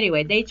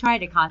 anyway, they tried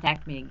to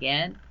contact me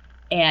again.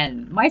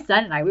 And my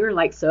son and I, we were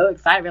like so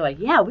excited. We were like,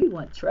 yeah, we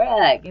want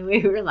truck. And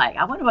we were like,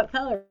 I wonder what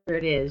color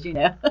it is.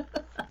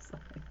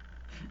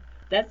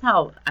 That's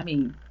how,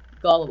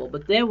 gullible.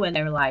 But then when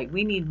they were like,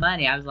 we need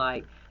money, I was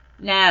like,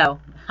 no,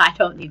 I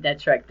don't need that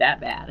truck that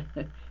bad.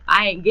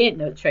 I ain't getting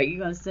no truck. You're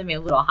going to send me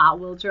a little Hot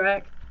Wheel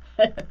truck?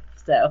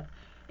 So,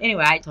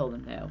 anyway, I told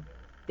them no.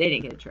 They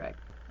didn't get a truck.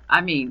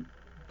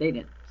 They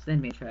didn't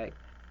send me a truck.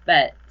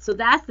 But, so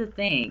that's the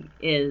thing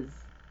is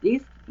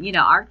these,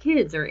 our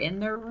kids are in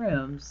their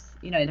rooms,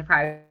 in the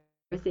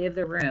privacy of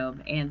their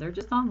room, and they're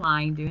just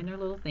online doing their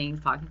little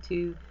things, talking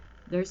to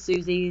their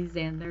Susies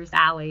and their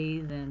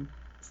Sallys and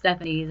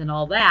Stephanies and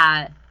all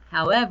that.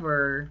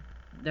 However,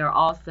 they're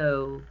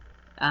also,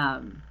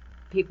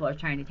 people are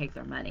trying to take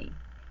their money.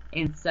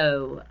 And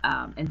so,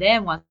 and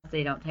then once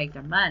they don't take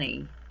their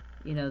money,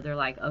 they're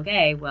like,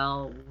 okay,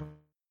 well,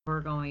 we're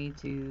going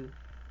to,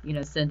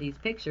 send these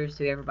pictures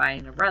to everybody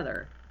and their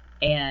brother.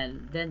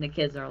 And then the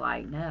kids are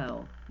like,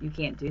 no, you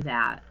can't do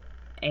that.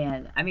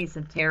 And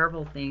some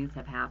terrible things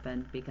have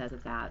happened because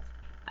of that.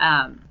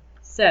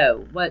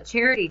 So what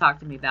Charity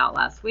talked to me about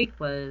last week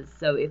was,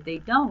 so if they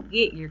don't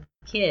get your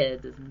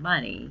kids'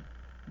 money,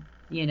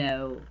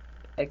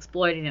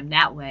 exploiting them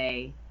that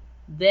way,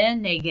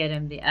 then they get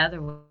them the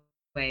other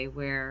way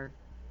where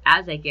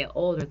as they get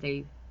older,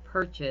 they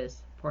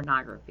purchase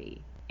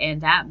pornography.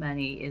 And that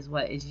money is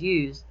what is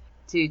used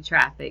to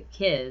traffic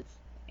kids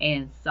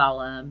and sell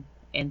them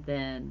and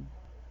then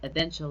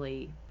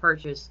eventually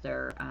purchase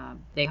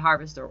they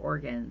harvest their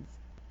organs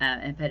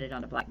and put it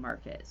on the black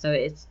market. So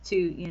it's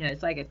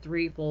it's like a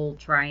threefold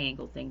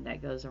triangle thing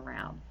that goes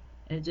around.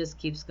 And it just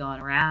keeps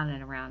going around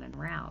and around and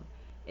around.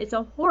 It's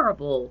a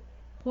horrible,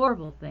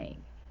 horrible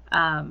thing.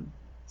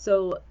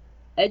 So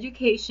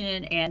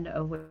education and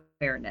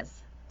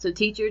awareness. So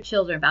teach your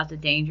children about the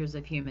dangers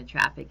of human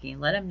trafficking.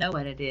 Let them know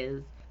what it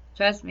is.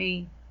 Trust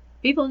me,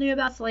 people knew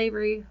about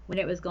slavery when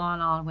it was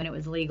going on, when it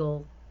was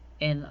legal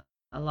in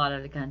a lot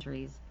of the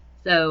countries.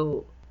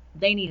 So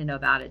they need to know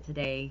about it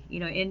today.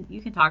 And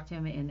you can talk to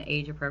them in the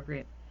age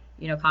appropriate,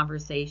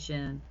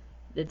 conversation,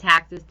 the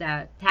tactics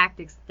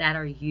that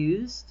are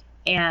used.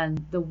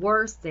 And the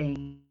worst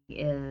thing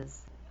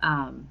is,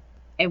 and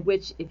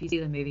which if you see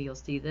the movie, you'll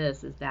see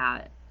this, is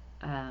that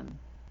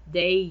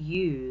they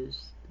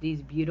use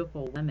these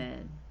beautiful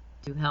women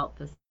to help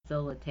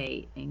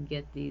facilitate and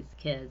get these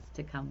kids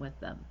to come with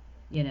them.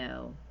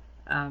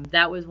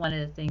 That was one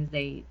of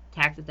the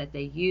tactics that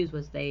they used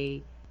was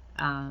they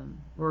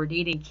were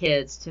needing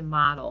kids to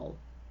model,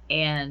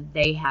 and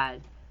they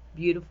had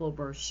beautiful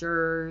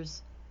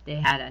brochures. They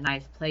had a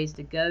nice place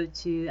to go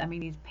to.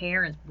 These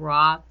parents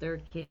brought their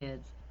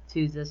kids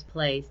to this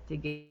place to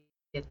get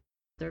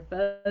their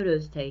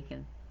photos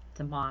taken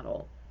to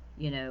model,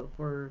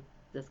 for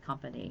this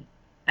company.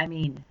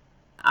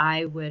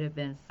 I would have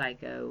been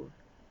psycho.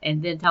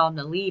 And then tell them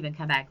to leave and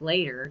come back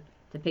later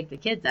to pick the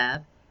kids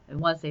up. And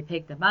once they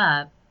pick them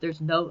up, once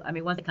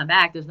they come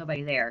back, there's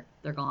nobody there.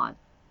 They're gone.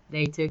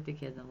 They took the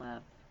kids and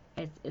left.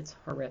 It's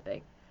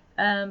horrific.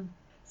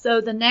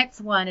 So the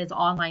next one is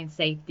online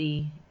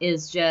safety.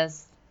 Is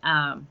just,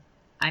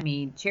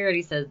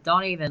 Charity says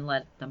don't even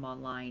let them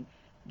online.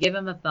 Give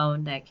them a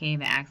phone that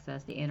can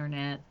access the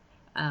internet.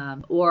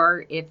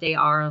 Or if they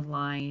are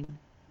online,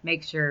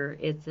 make sure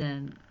it's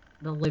in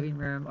the living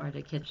room or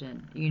the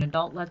kitchen.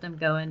 Don't let them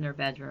go in their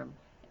bedroom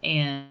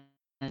and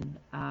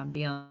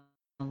be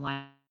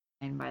online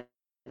by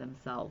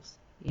themselves.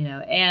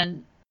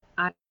 And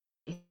I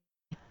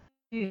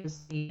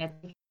see at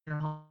your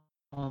home.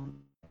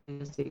 I'm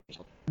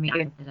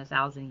in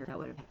 1,000 years. I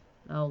would have.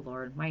 Oh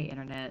Lord, my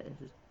internet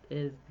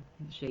is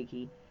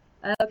shaky.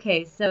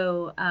 Okay,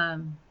 so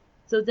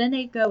then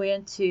they go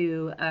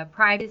into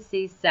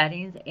privacy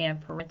settings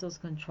and parental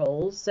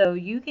controls. So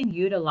you can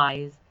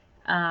utilize,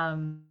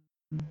 on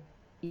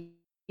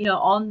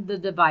the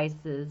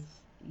devices,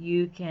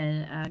 you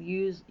can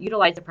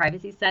utilize the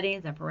privacy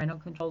settings and parental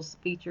controls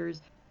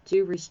features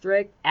to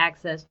restrict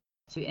access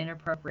to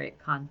inappropriate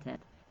content.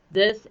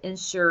 This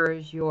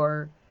ensures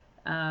your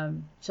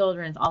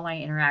children's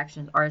online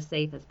interactions are as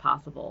safe as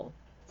possible.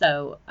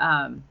 So,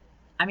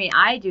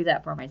 I do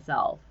that for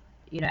myself,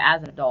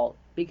 as an adult,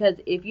 because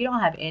if you don't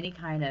have any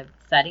kind of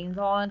settings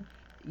on,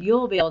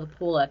 you'll be able to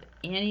pull up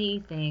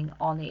anything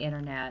on the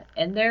internet.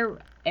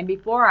 And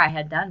before I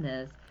had done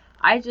this,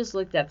 I just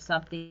looked up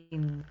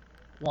something,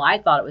 well, I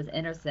thought it was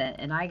innocent,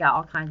 and I got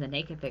all kinds of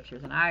naked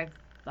pictures, and I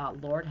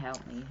thought, Lord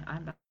help me,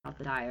 I'm about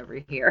to die over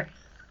here.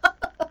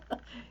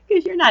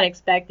 Because you're not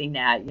expecting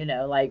that,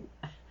 like,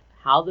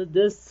 how did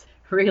this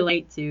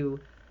relate to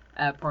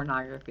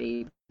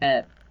pornography?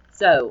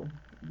 So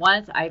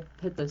once I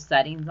put those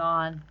settings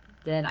on,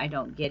 then I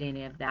don't get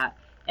any of that.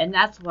 And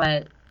that's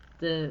what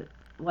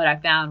I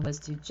found was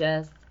to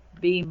just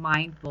be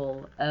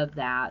mindful of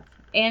that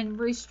and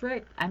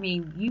restrict. I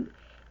mean,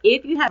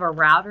 if you have a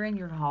router in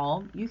your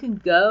home, you can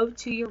go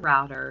to your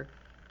router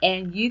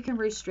and you can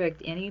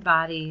restrict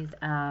anybody's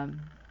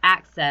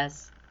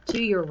access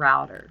to your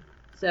router.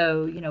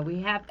 So,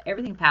 we have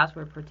everything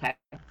password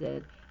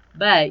protected,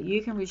 but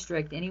you can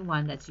restrict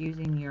anyone that's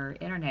using your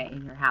internet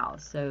in your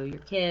house. So, your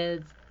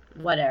kids,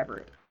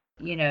 whatever.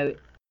 You know,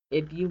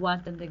 if you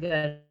want them to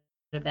go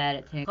to bed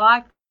at 10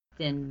 o'clock,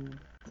 then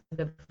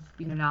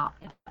not.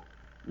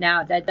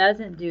 Now, that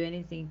doesn't do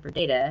anything for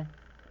data.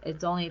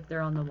 It's only if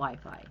they're on the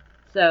Wi-Fi.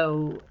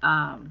 So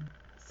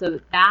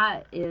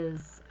that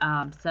is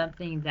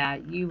something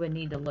that you would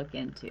need to look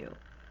into.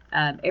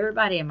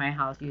 Everybody in my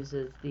house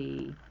uses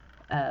the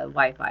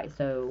Wi-Fi,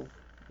 so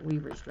we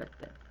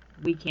restrict it.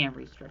 We can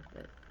restrict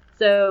it.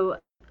 So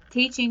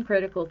teaching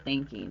critical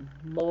thinking.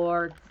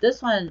 Lord,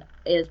 this one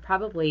is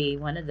probably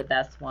one of the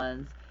best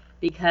ones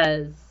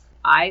because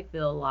I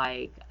feel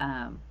like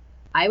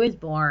I was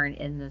born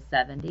in the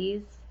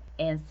 70s,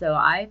 and so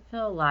I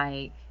feel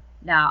like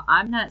now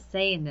I'm not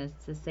saying this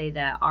to say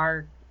that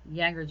our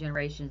younger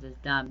generations is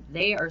dumb.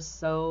 They are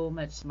so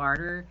much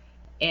smarter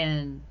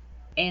and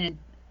and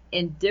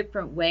in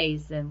different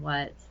ways than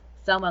what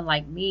someone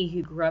like me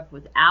who grew up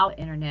without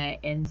internet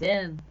and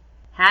then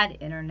had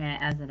internet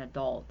as an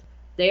adult.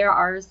 There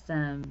are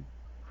some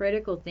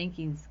critical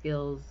thinking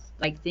skills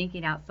like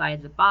thinking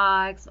outside the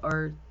box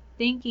or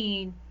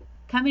thinking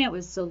coming up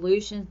with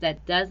solutions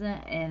that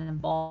doesn't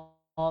involve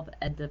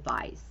a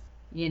device,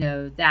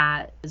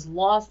 that is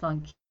lost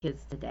on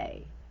kids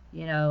today.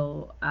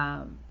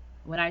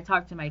 When I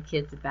talk to my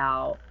kids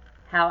about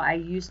how I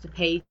used to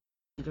page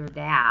their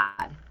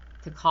dad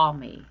to call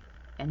me,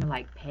 and they're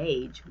like,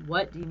 Page?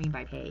 What do you mean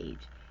by page?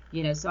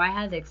 So I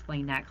had to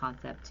explain that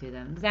concept to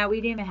them. That we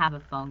didn't even have a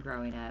phone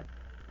growing up.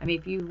 I mean,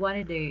 if you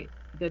wanted to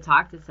go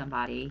talk to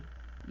somebody,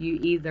 you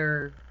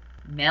either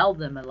mailed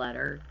them a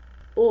letter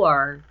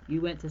or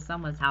you went to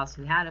someone's house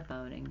who had a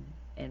phone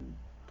and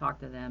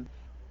talked to them,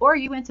 or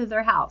you went to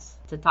their house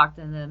to talk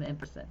to them in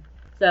person.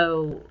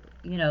 So,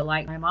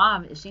 like my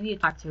mom, if she needed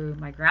to talk to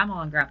my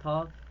grandma and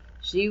grandpa,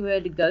 she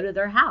would go to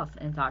their house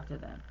and talk to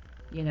them,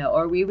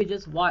 or we would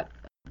just walk.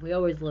 We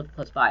always lived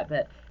close by,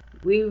 but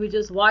we would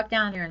just walk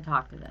down there and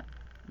talk to them,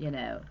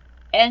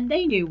 and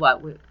they knew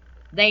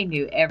they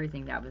knew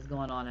everything that was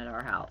going on at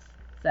our house.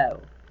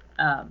 So,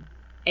 and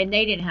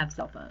they didn't have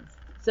cell phones.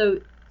 So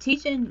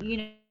teaching,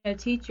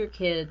 teach your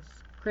kids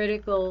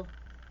critical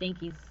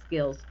thinking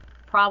skills,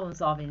 problem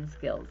solving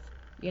skills,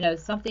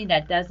 something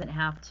that doesn't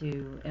have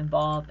to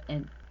involve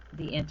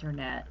the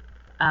internet.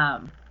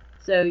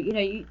 So,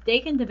 they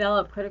can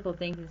develop critical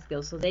thinking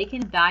skills so they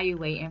can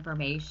evaluate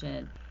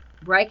information,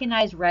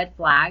 recognize red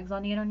flags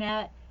on the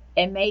internet,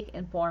 and make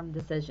informed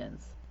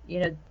decisions.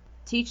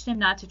 Teach them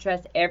not to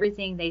trust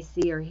everything they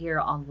see or hear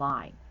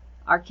online.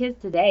 Our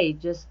kids today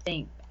just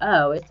think,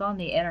 oh, it's on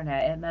the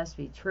internet, it must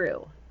be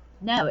true.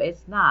 No,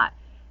 it's not.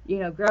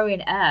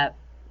 Growing up,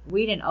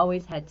 we didn't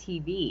always have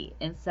TV.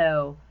 And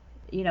so,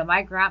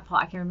 my grandpa,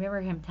 I can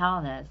remember him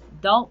telling us,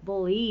 don't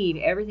believe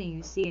everything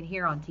you see and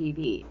hear on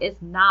TV.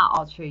 It's not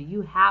all true.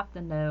 You have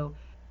to know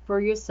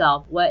for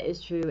yourself what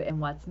is true and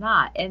what's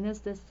not. And it's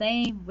the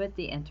same with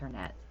the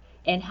internet.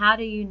 And how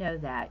do you know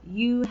that?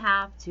 You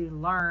have to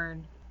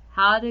learn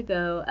how to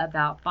go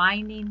about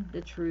finding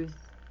the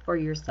truth for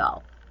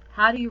yourself.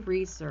 How do you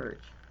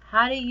research?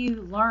 How do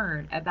you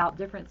learn about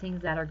different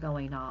things that are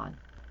going on?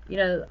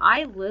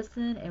 I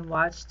listen and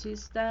watch to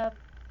stuff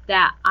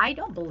that I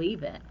don't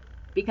believe in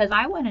because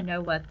I want to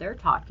know what they're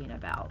talking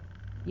about.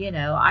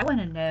 I want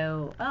to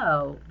know,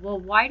 oh, well,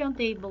 why don't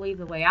they believe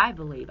the way I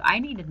believe? I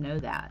need to know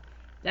that.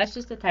 That's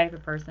just the type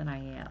of person I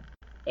am.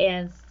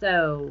 And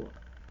so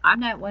I'm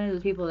not one of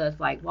those people that's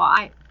like, well,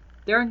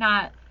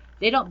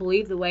 they don't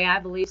believe the way I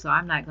believe, so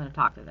I'm not going to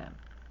talk to them.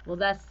 Well,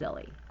 that's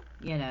silly,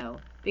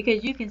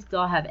 because you can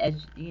still have,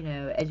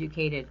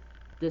 educated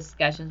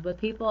discussions with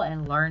people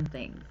and learn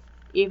things,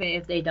 even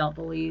if they don't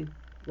believe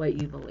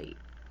what you believe.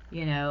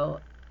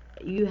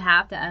 You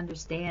have to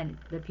understand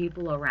the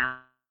people around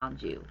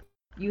you.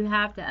 You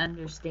have to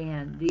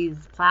understand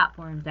these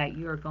platforms that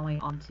you're going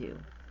onto.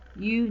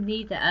 You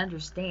need to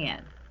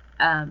understand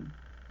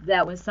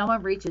that when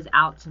someone reaches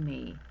out to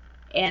me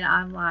and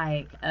I'm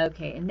like,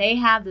 okay, and they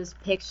have this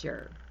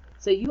picture,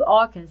 so you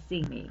all can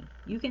see me.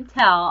 You can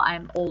tell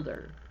I'm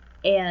older.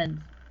 And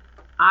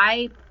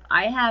I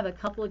have a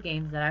couple of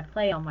games that I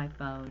play on my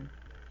phone,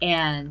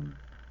 and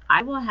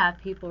I will have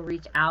people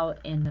reach out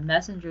in the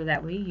messenger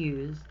that we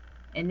use,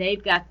 and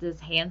they've got this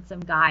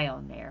handsome guy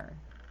on there,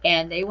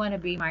 and they want to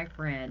be my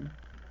friend.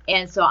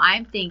 And so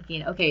I'm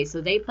thinking, okay, so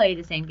they play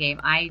the same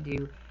game I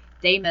do.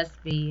 They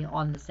must be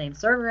on the same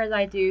server as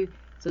I do,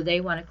 so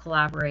they want to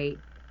collaborate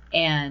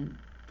and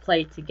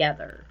play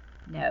together.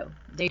 No,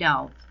 they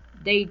don't.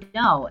 They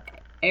don't.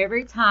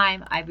 Every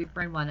time I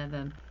befriend one of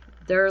them,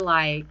 they're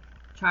like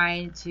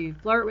trying to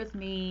flirt with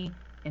me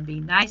and be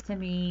nice to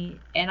me.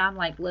 And I'm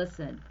like,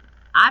 listen,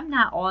 I'm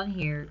not on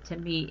here to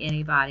meet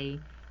anybody.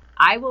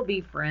 I will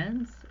be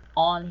friends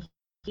on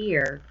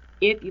here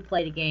if you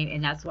play the game,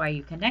 and that's why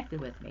you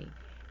connected with me.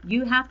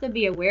 You have to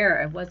be aware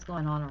of what's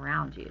going on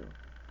around you.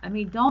 I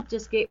mean, don't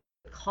just get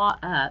caught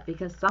up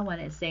because someone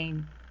is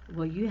saying,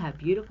 well, you have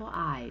beautiful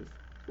eyes.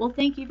 Well,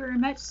 thank you very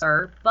much,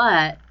 sir.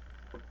 But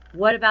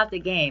what about the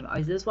game?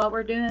 Is this what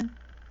we're doing?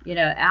 And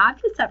I'm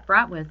just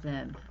upfront with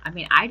them. I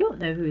mean, I don't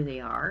know who they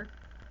are.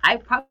 I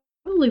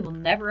probably will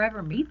never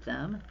ever meet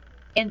them.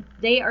 And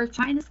they are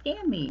trying to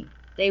scam me.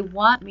 They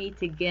want me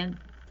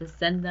to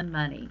send them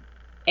money.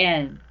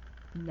 And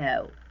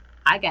no,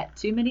 I got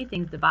too many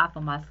things to buy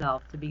for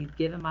myself to be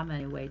giving my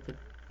money away to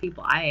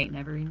people I ain't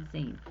never even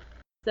seen.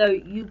 So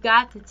you've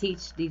got to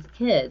teach these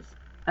kids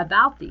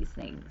about these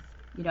things,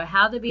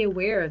 how to be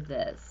aware of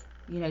this.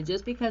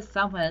 Just because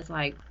someone is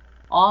like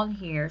on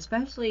here,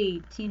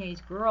 especially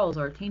teenage girls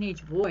or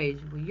teenage boys,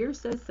 well, you're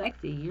so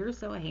sexy, you're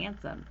so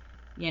handsome,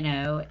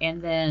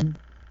 and then,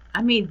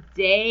 I mean,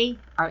 they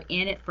are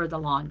in it for the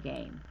long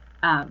game.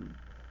 Um,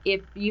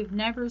 if you've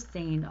never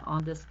seen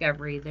on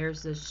Discovery,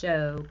 there's a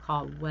show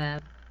called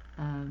Web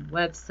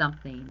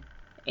something,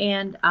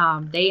 and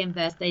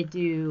they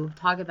do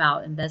talk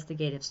about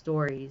investigative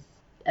stories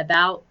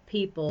about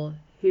people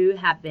who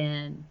have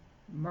been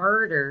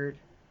murdered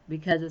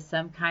because of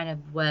some kind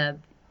of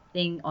web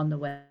thing on the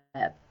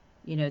web,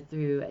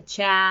 through a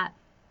chat,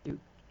 through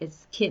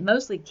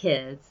mostly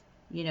kids,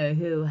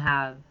 who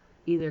have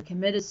either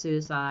committed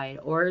suicide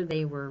or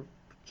they were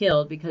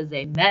killed because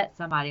they met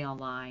somebody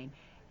online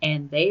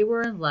and they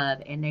were in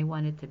love and they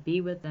wanted to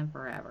be with them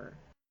forever.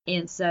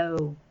 And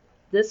so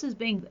this is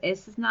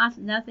not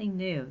nothing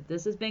new.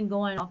 This has been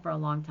going on for a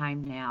long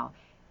time now.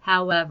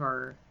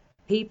 However,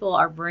 people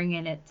are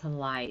bringing it to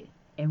light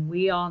and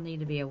we all need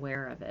to be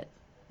aware of it.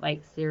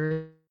 Like,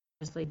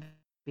 seriously,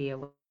 be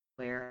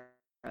aware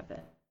of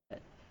it.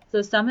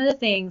 So some of the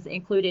things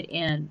included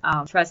in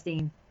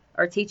trusting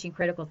or teaching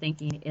critical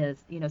thinking is,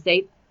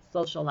 safe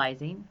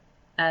socializing,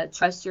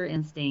 trust your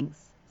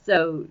instincts.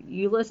 So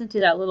you listen to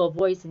that little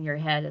voice in your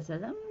head that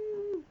says,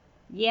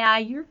 yeah,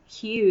 you're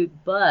cute,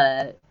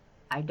 but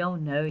I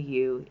don't know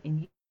you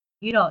and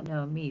you don't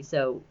know me.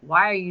 So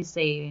why are you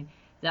saying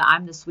that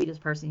I'm the sweetest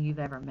person you've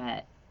ever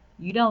met?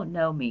 You don't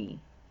know me.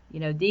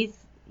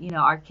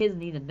 Our kids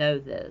need to know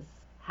this.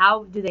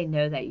 How do they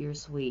know that you're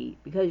sweet?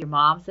 Because your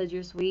mom says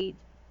you're sweet?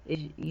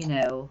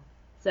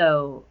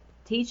 So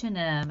teaching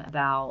them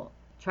about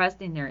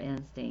trusting their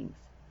instincts.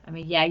 I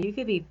mean, yeah, you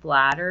could be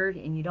flattered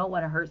and you don't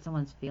want to hurt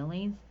someone's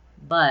feelings,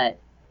 but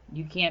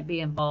you can't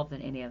be involved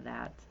in any of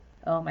that.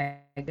 Oh my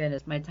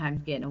goodness, my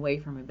time's getting away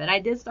from me. But I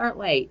did start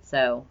late,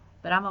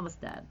 but I'm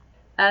almost done.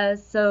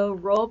 So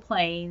role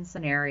playing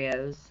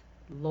scenarios.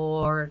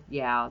 Lord,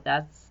 yeah.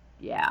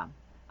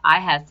 I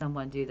had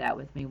someone do that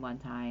with me one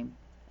time.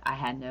 I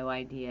had no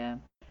idea.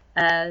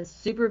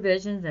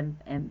 Supervisions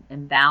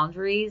and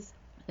boundaries.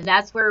 And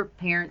that's where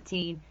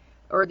parenting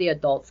or the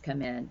adults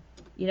come in.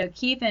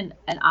 Keep an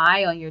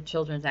eye on your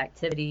children's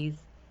activities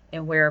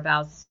and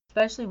whereabouts,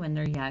 especially when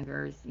they're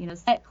younger.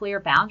 Set clear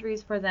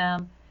boundaries for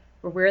them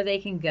for where they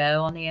can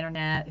go on the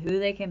internet, who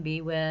they can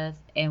be with,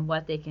 and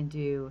what they can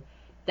do.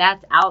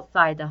 That's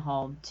outside the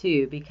home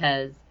too,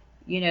 because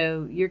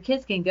your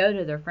kids can go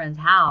to their friend's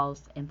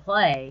house and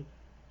play,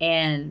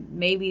 and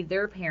maybe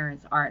their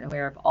parents aren't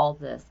aware of all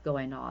this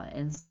going on,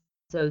 and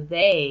so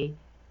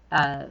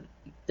uh,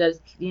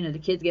 the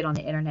kids get on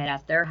the internet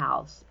at their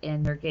house,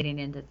 and they're getting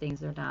into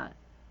things they're not,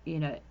 you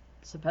know,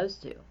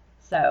 supposed to.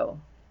 So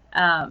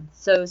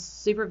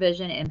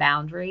supervision and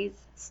boundaries,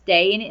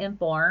 staying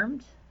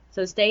informed.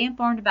 So stay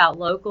informed about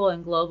local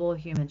and global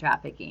human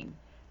trafficking,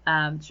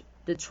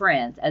 the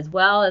trends, as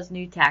well as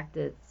new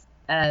tactics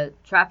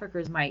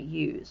traffickers might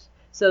use.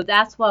 So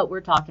that's what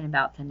we're talking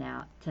about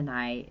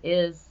tonight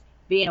is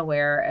being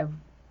aware of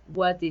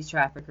what these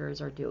traffickers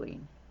are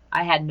doing.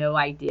 I had no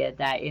idea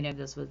that any of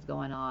this was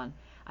going on.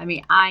 I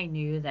mean, I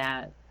knew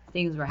that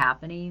things were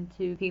happening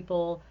to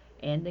people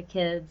and the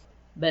kids,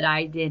 but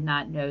I did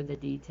not know the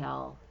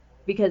detail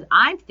because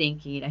I'm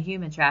thinking a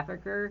human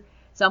trafficker,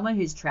 someone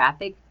who's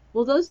trafficked,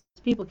 well, those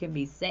people can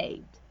be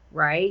saved,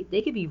 right?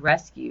 They could be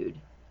rescued,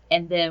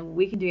 and then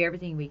we can do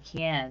everything we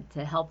can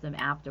to help them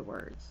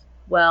afterwards.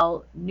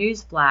 Well,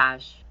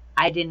 newsflash,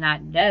 I did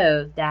not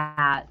know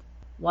that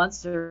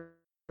once their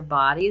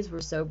bodies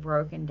were so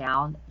broken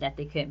down that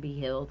they couldn't be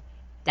healed,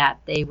 that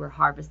they were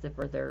harvested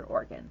for their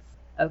organs.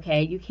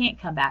 Okay, you can't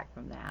come back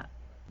from that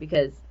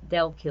because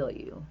they'll kill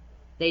you.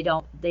 They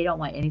don't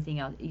want anything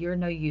else. You're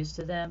no use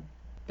to them.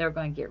 They're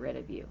going to get rid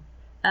of you.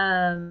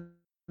 Um,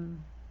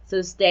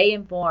 so stay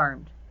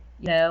informed.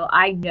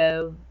 I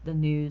know the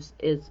news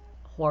is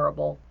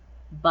horrible,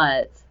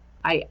 but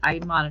I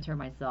monitor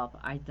myself.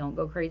 I don't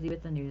go crazy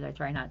with the news. I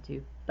try not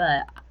to,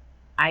 but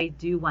I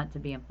do want to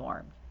be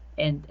informed,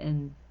 and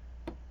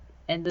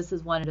and this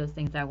is one of those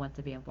things I want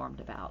to be informed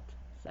about.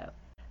 So,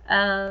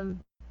 um,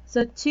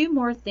 so two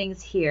more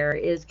things here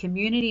is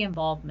community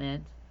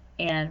involvement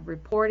and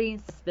reporting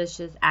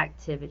suspicious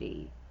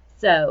activity.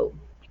 So,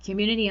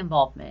 community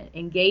involvement,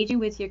 engaging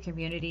with your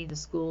community, the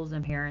schools,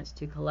 and parents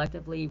to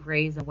collectively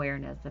raise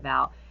awareness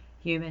about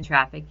human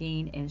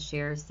trafficking and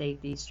share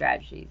safety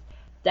strategies.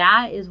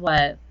 That is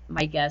what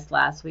my guest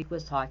last week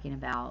was talking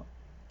about.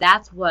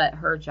 That's what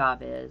her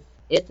job is.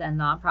 It's a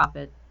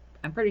nonprofit.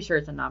 I'm pretty sure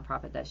it's a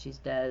nonprofit that she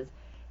does.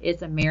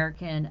 It's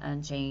American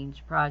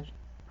Unchained Project.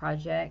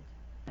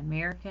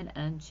 American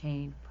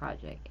Unchained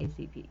Project,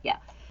 ACP. Yeah.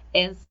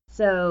 And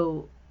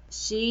so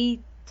she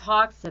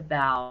talks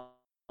about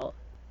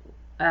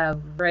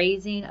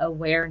raising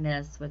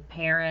awareness with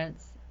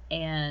parents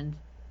and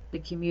the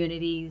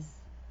communities,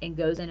 and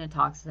goes in and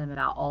talks to them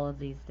about all of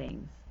these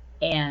things.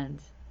 And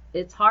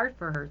it's hard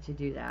for her to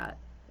do that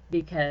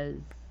because,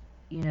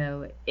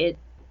 it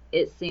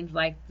seems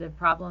like the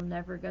problem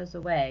never goes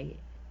away.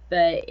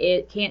 But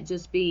it can't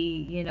just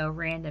be,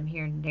 random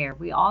here and there.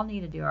 We all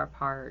need to do our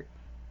part.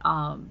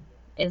 Um,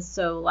 and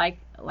so like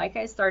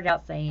I started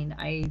out saying,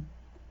 I,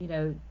 you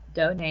know,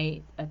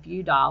 donate a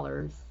few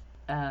dollars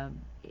um,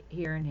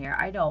 here and there.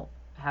 I don't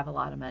have a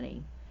lot of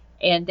money,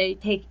 and they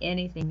take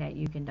anything that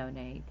you can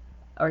donate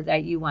or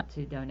that you want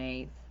to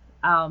donate.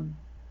 Um,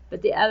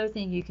 but the other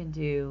thing you can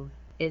do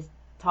is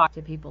talk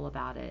to people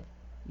about it.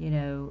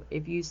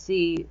 If you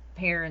see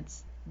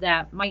parents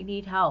that might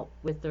need help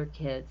with their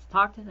kids,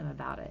 talk to them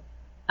about it.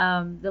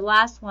 The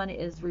last one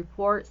is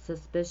report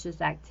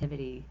suspicious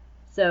activity.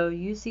 So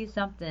you see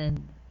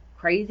something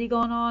crazy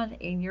going on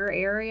in your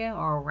area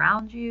or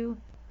around you.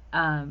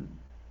 Um,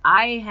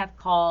 I have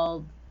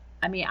called,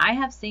 I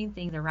have seen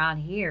things around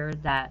here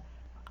that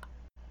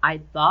I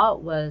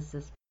thought was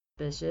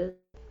suspicious.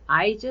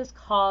 I just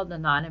called the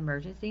non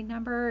emergency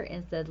number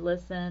and said,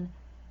 listen,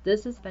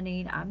 this is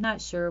happening. I'm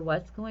not sure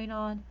what's going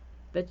on,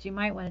 but you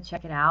might want to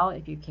check it out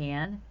if you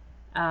can.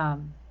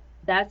 Um,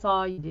 that's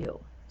all you do.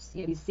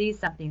 You see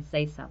something,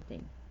 say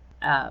something.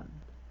 Um,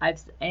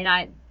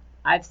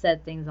 I've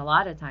said things a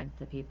lot of times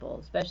to people,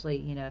 especially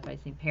if I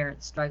see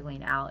parents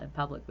struggling out in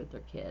public with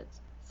their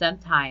kids.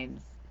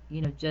 Sometimes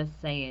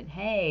just saying,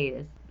 hey,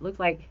 it looks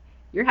like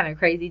you're having a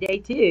crazy day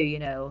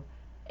too.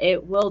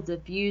 It will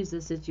diffuse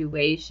the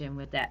situation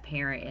with that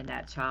parent and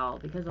that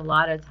child, because a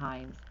lot of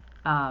times,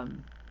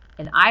 um,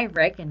 and I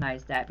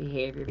recognize that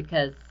behavior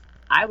because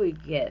I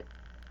would get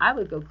I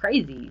would go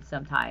crazy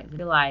sometimes and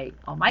be like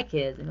on my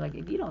kids and be like,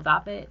 if you don't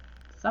stop it,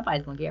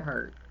 somebody's gonna get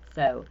hurt.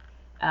 So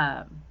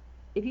um,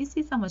 if you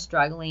see someone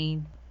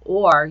struggling,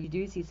 or you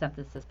do see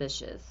something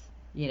suspicious,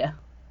 you know,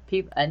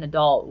 an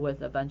adult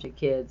with a bunch of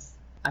kids.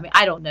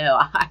 I don't know.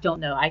 I don't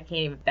know. I can't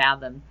even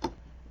fathom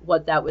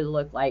what that would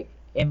look like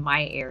in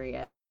my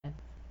area.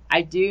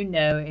 I do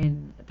know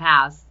in the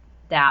past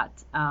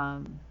that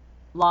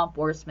law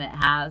enforcement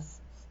has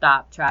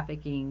stopped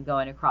trafficking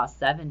going across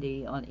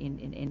 70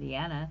 in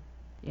Indiana.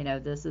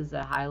 This is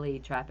a highly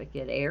trafficked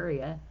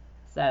area.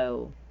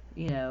 So,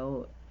 you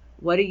know,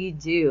 what do you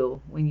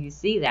do when you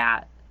see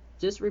that?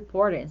 Just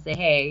report it and say,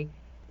 hey,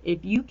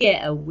 if you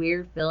get a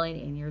weird feeling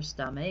in your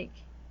stomach,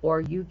 or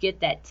you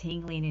get that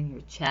tingling in your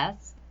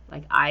chest,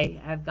 like I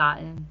have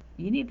gotten,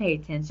 you need to pay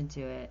attention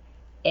to it.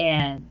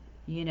 And,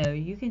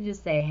 you can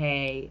just say,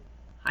 hey,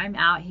 I'm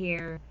out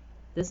here.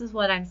 This is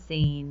what I'm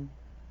seeing.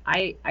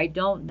 I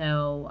don't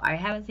know. I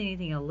haven't seen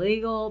anything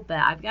illegal, but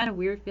I've got a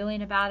weird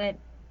feeling about it.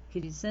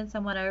 Could you send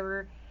someone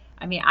over?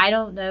 I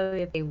don't know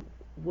if they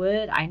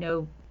would. I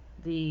know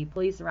the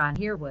police around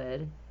here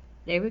would.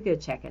 They would go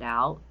check it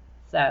out.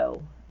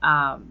 So,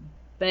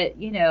 but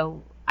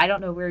I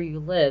don't know where you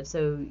live,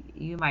 so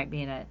you might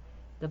be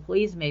the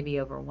police may be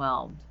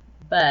overwhelmed,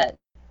 but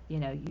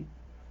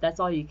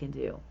that's all you can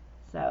do.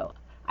 So,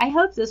 I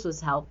hope this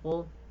was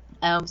helpful.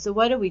 So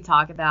what did we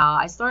talk about?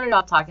 I started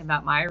off talking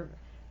about my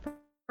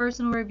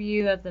personal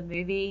review of the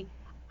movie.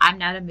 I'm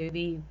not a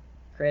movie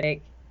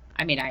critic.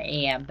 I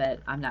am,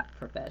 but I'm not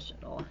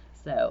professional.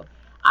 So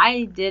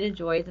I did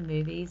enjoy the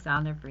movie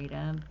Sound of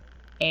Freedom,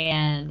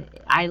 and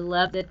I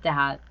loved it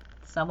that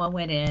someone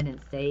went in and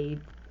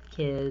saved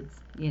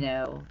kids.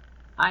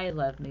 I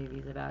love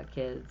movies about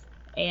kids,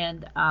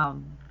 and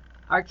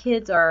our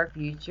kids are our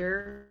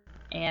future.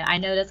 And I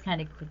know that's kind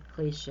of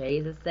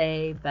cliche to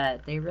say,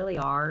 but they really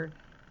are,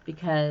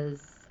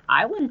 because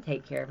I want to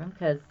take care of them,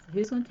 because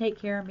who's going to take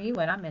care of me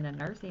when I'm in a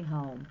nursing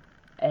home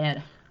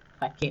and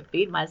I can't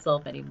feed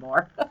myself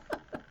anymore?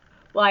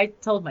 Well, I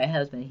told my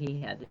husband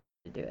he had to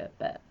do it,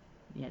 but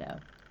you know,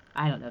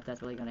 I don't know if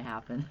that's really going to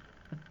happen.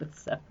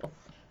 So,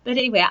 but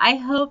anyway, I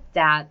hope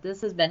that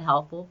this has been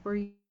helpful for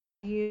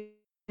you.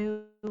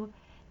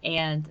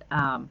 And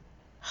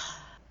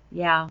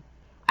yeah,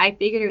 I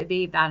figured it would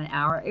be about an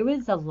hour. It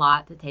was a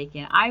lot to take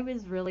in. I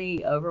was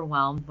really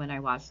overwhelmed when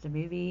I watched the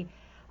movie.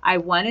 I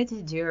wanted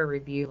to do a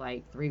review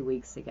like 3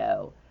 weeks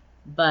ago,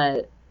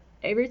 but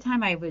every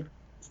time I would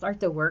start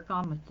to work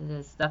on with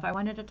the stuff I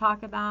wanted to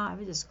talk about, I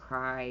would just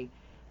cry.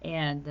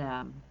 And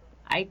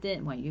I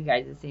didn't want you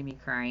guys to see me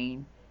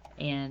crying,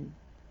 and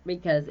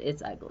because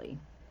it's ugly.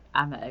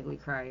 I'm an ugly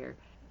crier.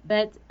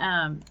 But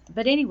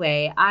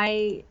anyway,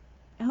 I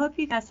hope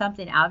you got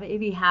something out of it.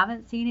 If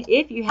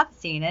you have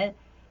seen it,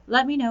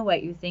 let me know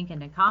what you think in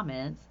the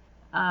comments.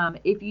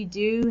 If you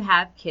do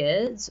have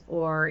kids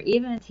or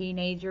even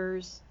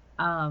teenagers,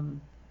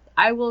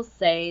 I will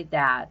say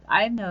that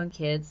I've known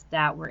kids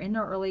that were in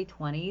their early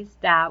 20s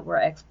that were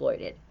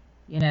exploited,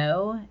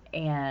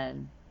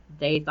 and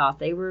they thought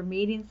they were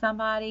meeting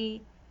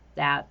somebody,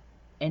 that,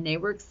 and they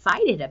were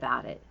excited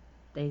about it.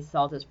 They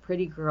saw this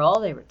pretty girl,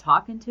 they were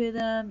talking to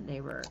them,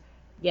 they were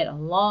getting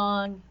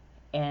along,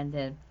 and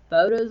then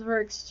photos were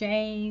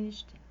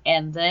exchanged,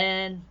 and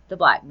then the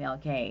blackmail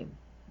came.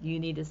 You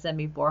need to send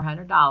me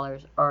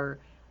 $400 or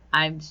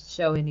I'm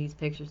showing these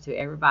pictures to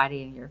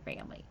everybody in your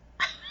family.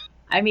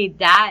 I mean,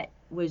 that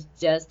was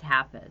just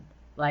happened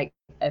like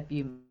a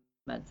few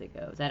months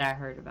ago that I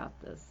heard about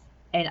this.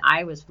 And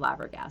I was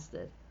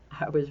flabbergasted.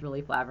 I was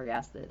really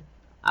flabbergasted.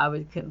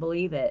 Couldn't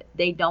believe it.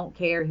 They don't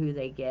care who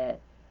they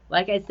get.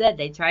 Like I said,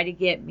 they tried to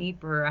get me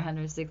for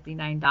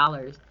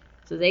 $169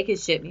 so they could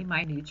ship me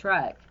my new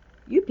truck.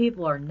 You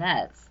people are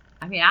nuts.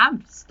 I mean,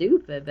 I'm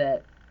stupid,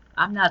 but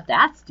I'm not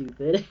that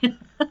stupid.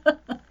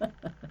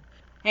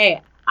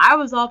 Hey, I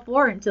was all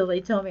for it until they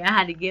told me I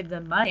had to give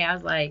them money. I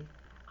was like,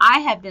 I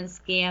have been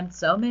scammed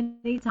so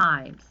many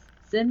times.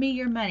 Send me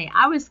your money.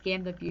 I was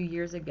scammed a few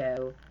years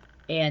ago,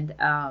 and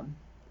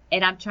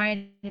I'm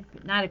trying to,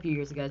 not a few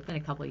years ago. It's been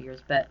a couple of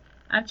years, but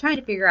I'm trying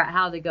to figure out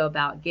how to go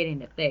about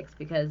getting it fixed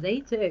because they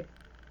took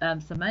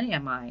some money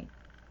of mine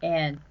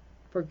and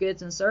for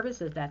goods and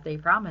services that they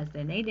promised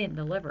and they didn't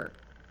deliver.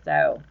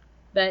 So,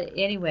 but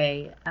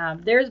anyway,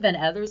 there's been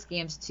other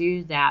scams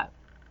too that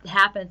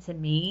happened to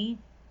me,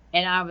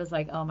 and I was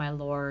like, oh my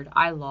lord,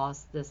 I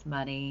lost this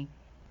money.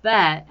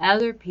 But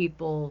other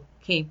people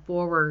came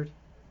forward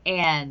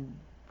and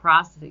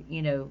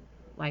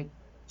like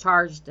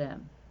charged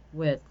them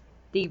with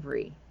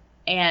thievery.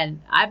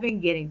 And I've been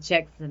getting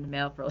checks in the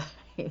mail for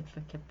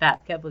like the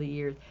past couple of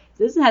years.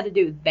 This had to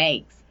do with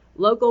banks,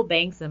 local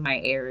banks in my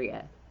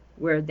area,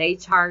 where they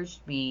charged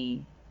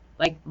me,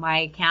 like my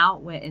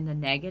account went in the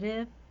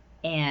negative,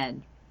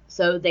 and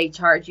so they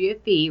charge you a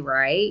fee,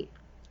 right?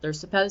 They're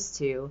supposed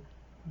to,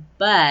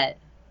 but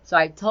so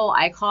I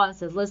called and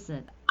said,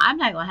 listen, I'm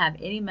not going to have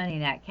any money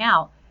in that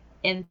account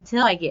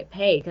until I get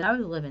paid because I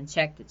was living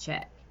check to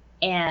check.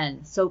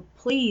 And so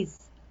please,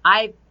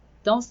 I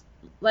don't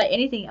let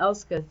anything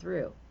else go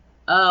through.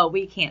 Oh,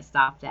 we can't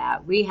stop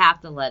that. We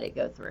have to let it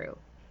go through.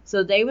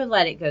 So they would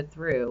let it go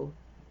through.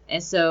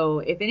 And so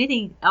if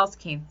anything else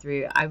came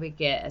through, I would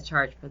get a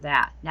charge for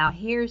that. Now,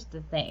 here's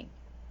the thing.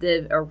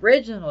 The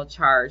original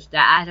charge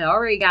that I had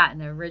already gotten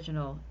the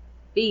original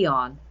fee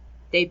on,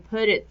 they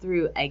put it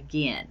through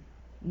again,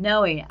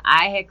 knowing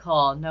I had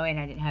called, knowing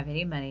I didn't have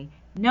any money,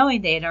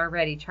 knowing they had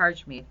already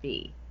charged me a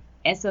fee.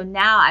 And so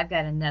now I've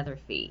got another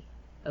fee.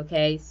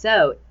 Okay,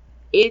 so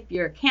if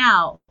your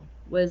account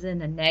was in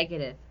the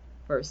negative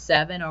for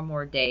 7 or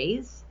more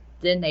days,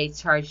 then they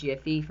charge you a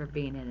fee for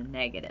being in a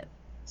negative.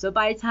 So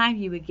by the time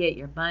you would get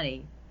your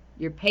money,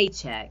 your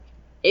paycheck,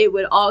 it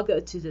would all go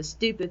to the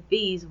stupid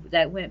fees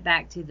that went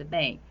back to the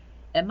bank.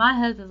 And my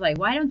husband's like,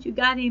 why don't you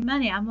got any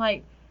money? I'm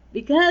like,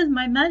 because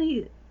my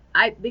money,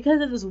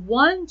 because of this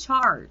one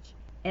charge,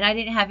 and I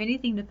didn't have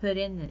anything to put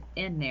in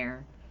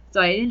there,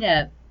 so I ended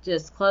up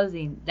just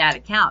closing that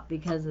account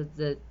because of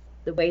the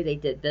way they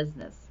did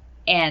business,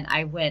 and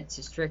I went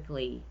to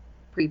strictly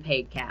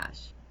prepaid cash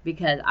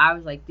because I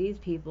was like, these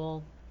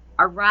people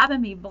are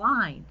robbing me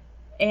blind,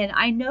 and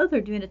I know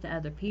they're doing it to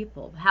other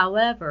people.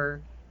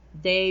 However,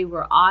 they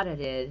were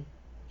audited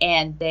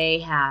and they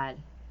had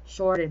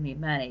shorted me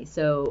money.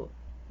 So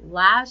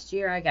last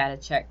year I got a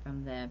check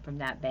from them, from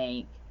that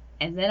bank,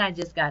 and then I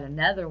just got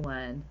another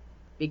one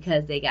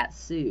because they got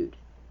sued.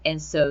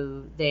 And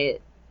so the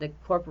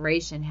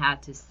corporation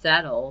had to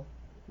settle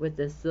with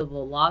the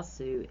civil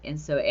lawsuit, and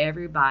so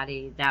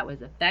everybody that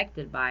was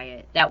affected by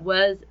it, that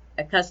was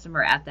a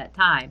customer at that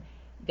time,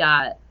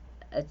 got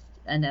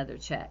another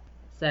check.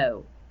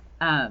 So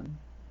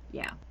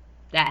yeah,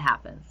 that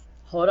happens.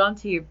 Hold on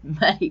to your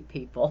money,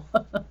 people.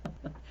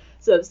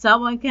 So if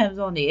someone comes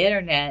on the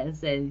internet and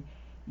says,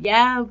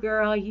 yeah,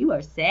 girl, you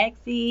are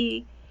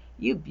sexy,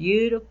 you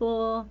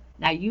beautiful.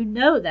 Now, you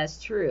know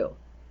that's true.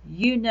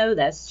 You know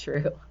that's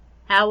true.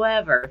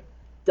 However,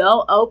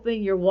 don't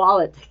open your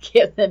wallet to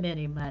give them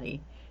any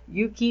money.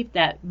 You keep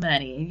that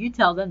money and you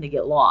tell them to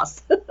get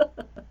lost.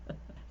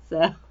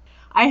 So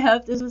I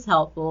hope this was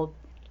helpful.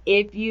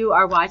 If you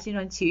are watching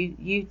on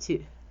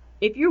YouTube,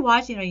 if you're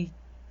watching on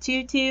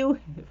YouTube,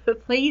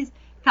 please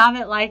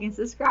comment, like, and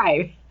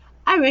subscribe.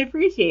 I would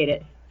appreciate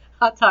it.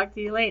 I'll talk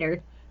to you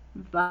later.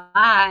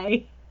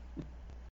 Bye.